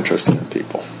much more interested in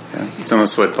people. Yeah. It's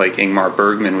almost what Ingmar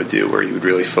Bergman would do, where you would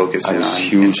really focus in on. I was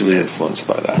hugely influenced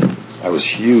by that. I was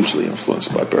hugely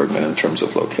influenced by Bergman in terms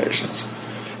of locations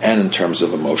and in terms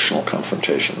of emotional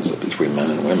confrontations between men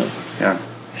and women. Yeah.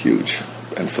 Huge.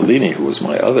 And Fellini, who was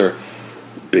my other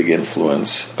big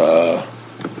influence,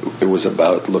 it was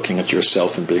about looking at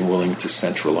yourself and being willing to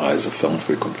centralize a film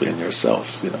frequently in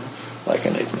yourself, like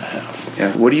an 8.5.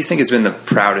 Yeah. What do you think has been the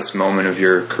proudest moment of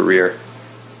your career?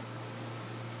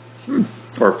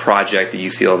 Or a project that you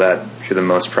feel that you're the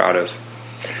most proud of?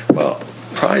 Well,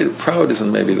 proud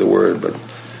isn't maybe the word, but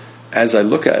as I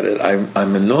look at it,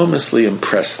 I'm enormously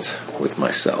impressed with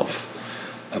myself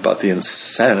about the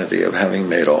insanity of having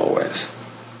made Always.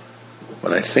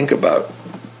 When I think about,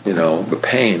 the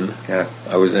pain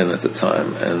I was in at the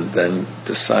time, and then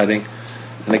deciding,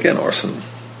 and again, Orson.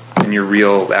 And your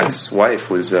real ex-wife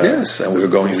was... yes, and we were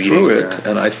going through it,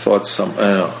 and I thought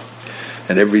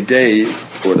and every day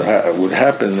what would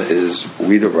happen is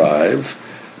we'd arrive,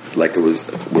 we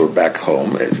were back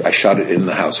home. I shot it in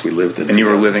the house we lived in. And you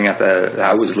were living at the house?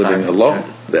 I was living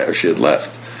alone there. She had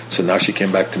left. So now she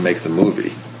came back to make the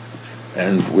movie.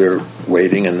 And we're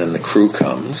waiting, and then the crew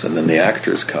comes, and then the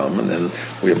actors come, and then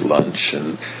we have lunch,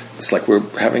 and it's like we're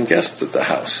having guests at the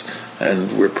house.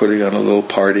 And we're putting on a little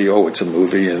party. Oh, it's a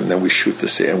movie, and then we shoot the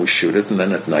scene, and we shoot it, and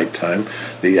then at nighttime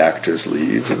the actors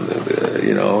leave, and and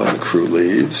the crew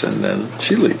leaves, and then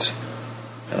she leaves.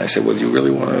 And I said, "Well, do you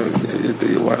really want to? Do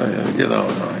you want to? No."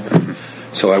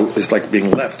 So I was like being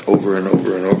left over and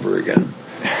over and over again,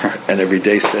 and every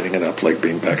day setting it up like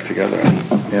being back together.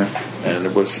 Yeah. And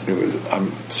it was. I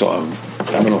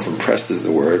don't know if impressed is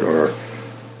the word, or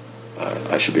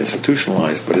I should be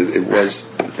institutionalized, but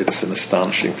it's an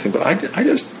astonishing thing. But I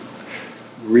just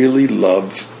really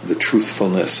love the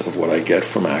truthfulness of what I get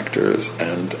from actors,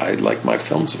 and I like my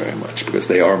films very much because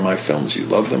they are my films. You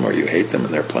love them or you hate them,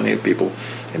 and there are plenty of people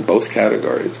in both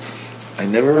categories. I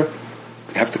never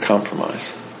have to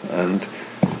compromise, and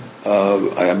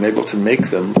I'm able to make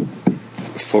them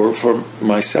for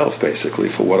myself, basically,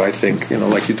 for what I think,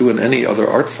 like you do in any other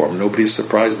art form. Nobody's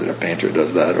surprised that a painter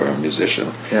does that or a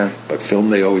musician. Yeah. But film,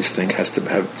 they always think, has to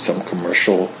have some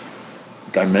commercial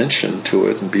dimension to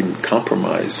it and be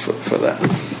compromised for that.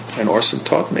 And Orson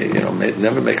taught me,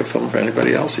 never make a film for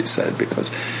anybody else, he said,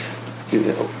 because,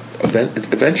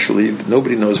 eventually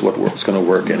nobody knows what's going to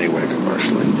work anyway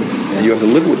commercially. And you have to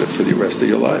live with it for the rest of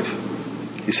your life.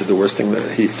 He said the worst thing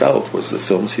that he felt was the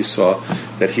films he saw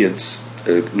that he had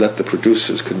let the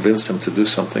producers convince him to do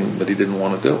something that he didn't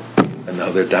want to do. And now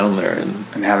they're down there.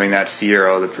 And having that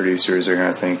fear, the producers are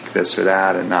going to think this or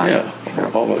that, and not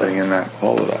all of putting that. in that.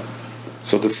 All of that.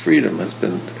 So the freedom has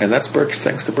been, and that's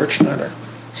thanks to Bert Schneider,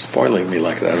 spoiling me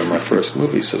like that in my first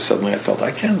movie. So suddenly I felt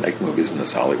I can make movies in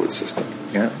this Hollywood system.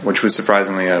 Yeah, which was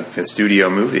surprisingly a studio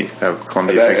movie of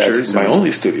Columbia Pictures. My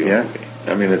only studio movie.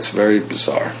 I mean, it's very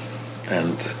bizarre.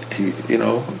 And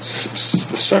the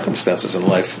circumstances in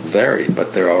life vary,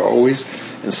 but there are always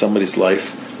in somebody's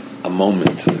life a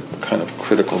moment, a kind of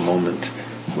critical moment,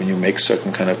 when you make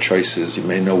certain kind of choices. You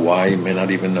may know why, you may not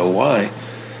even know why,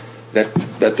 that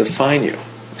define you,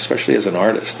 especially as an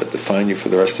artist, that define you for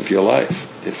the rest of your life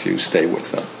if you stay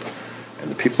with them. And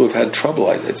the people who've had trouble,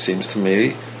 it seems to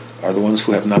me, are the ones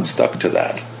who have not stuck to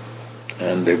that.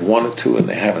 And they've wanted to, and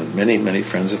they haven't. Many, many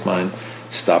friends of mine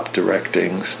stopped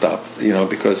directing,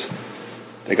 because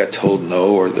they got told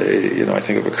no, or I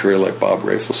think of a career like Bob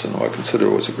Rafelson, who I consider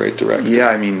was a great director. Yeah,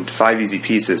 I mean, 5 Easy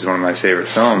Pieces is one of my favorite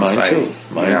films.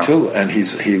 Mine too. And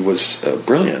he was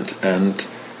brilliant, and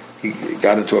he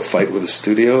got into a fight with the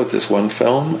studio at this one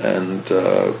film, and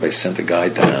they sent a guy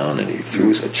down, and he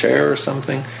threw a chair or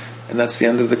something, and that's the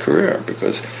end of the career.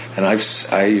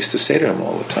 I used to say to him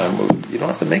all the time, well, you don't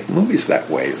have to make movies that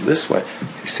way, this way.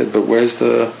 He said, but where's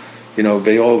the...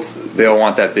 they all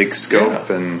want that big scope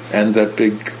and that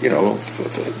big,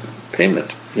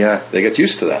 payment. Yeah. They get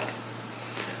used to that.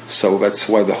 So that's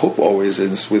why the hope always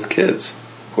is with kids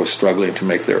who are struggling to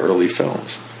make their early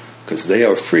films, because they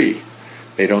are free.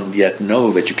 They don't yet know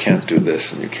that you can't do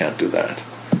this and you can't do that.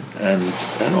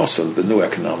 And also the new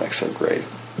economics are great,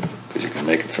 because you can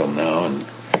make a film now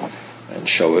and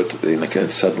show it.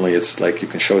 And suddenly it's like you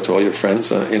can show it to all your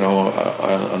friends, on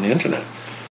the internet.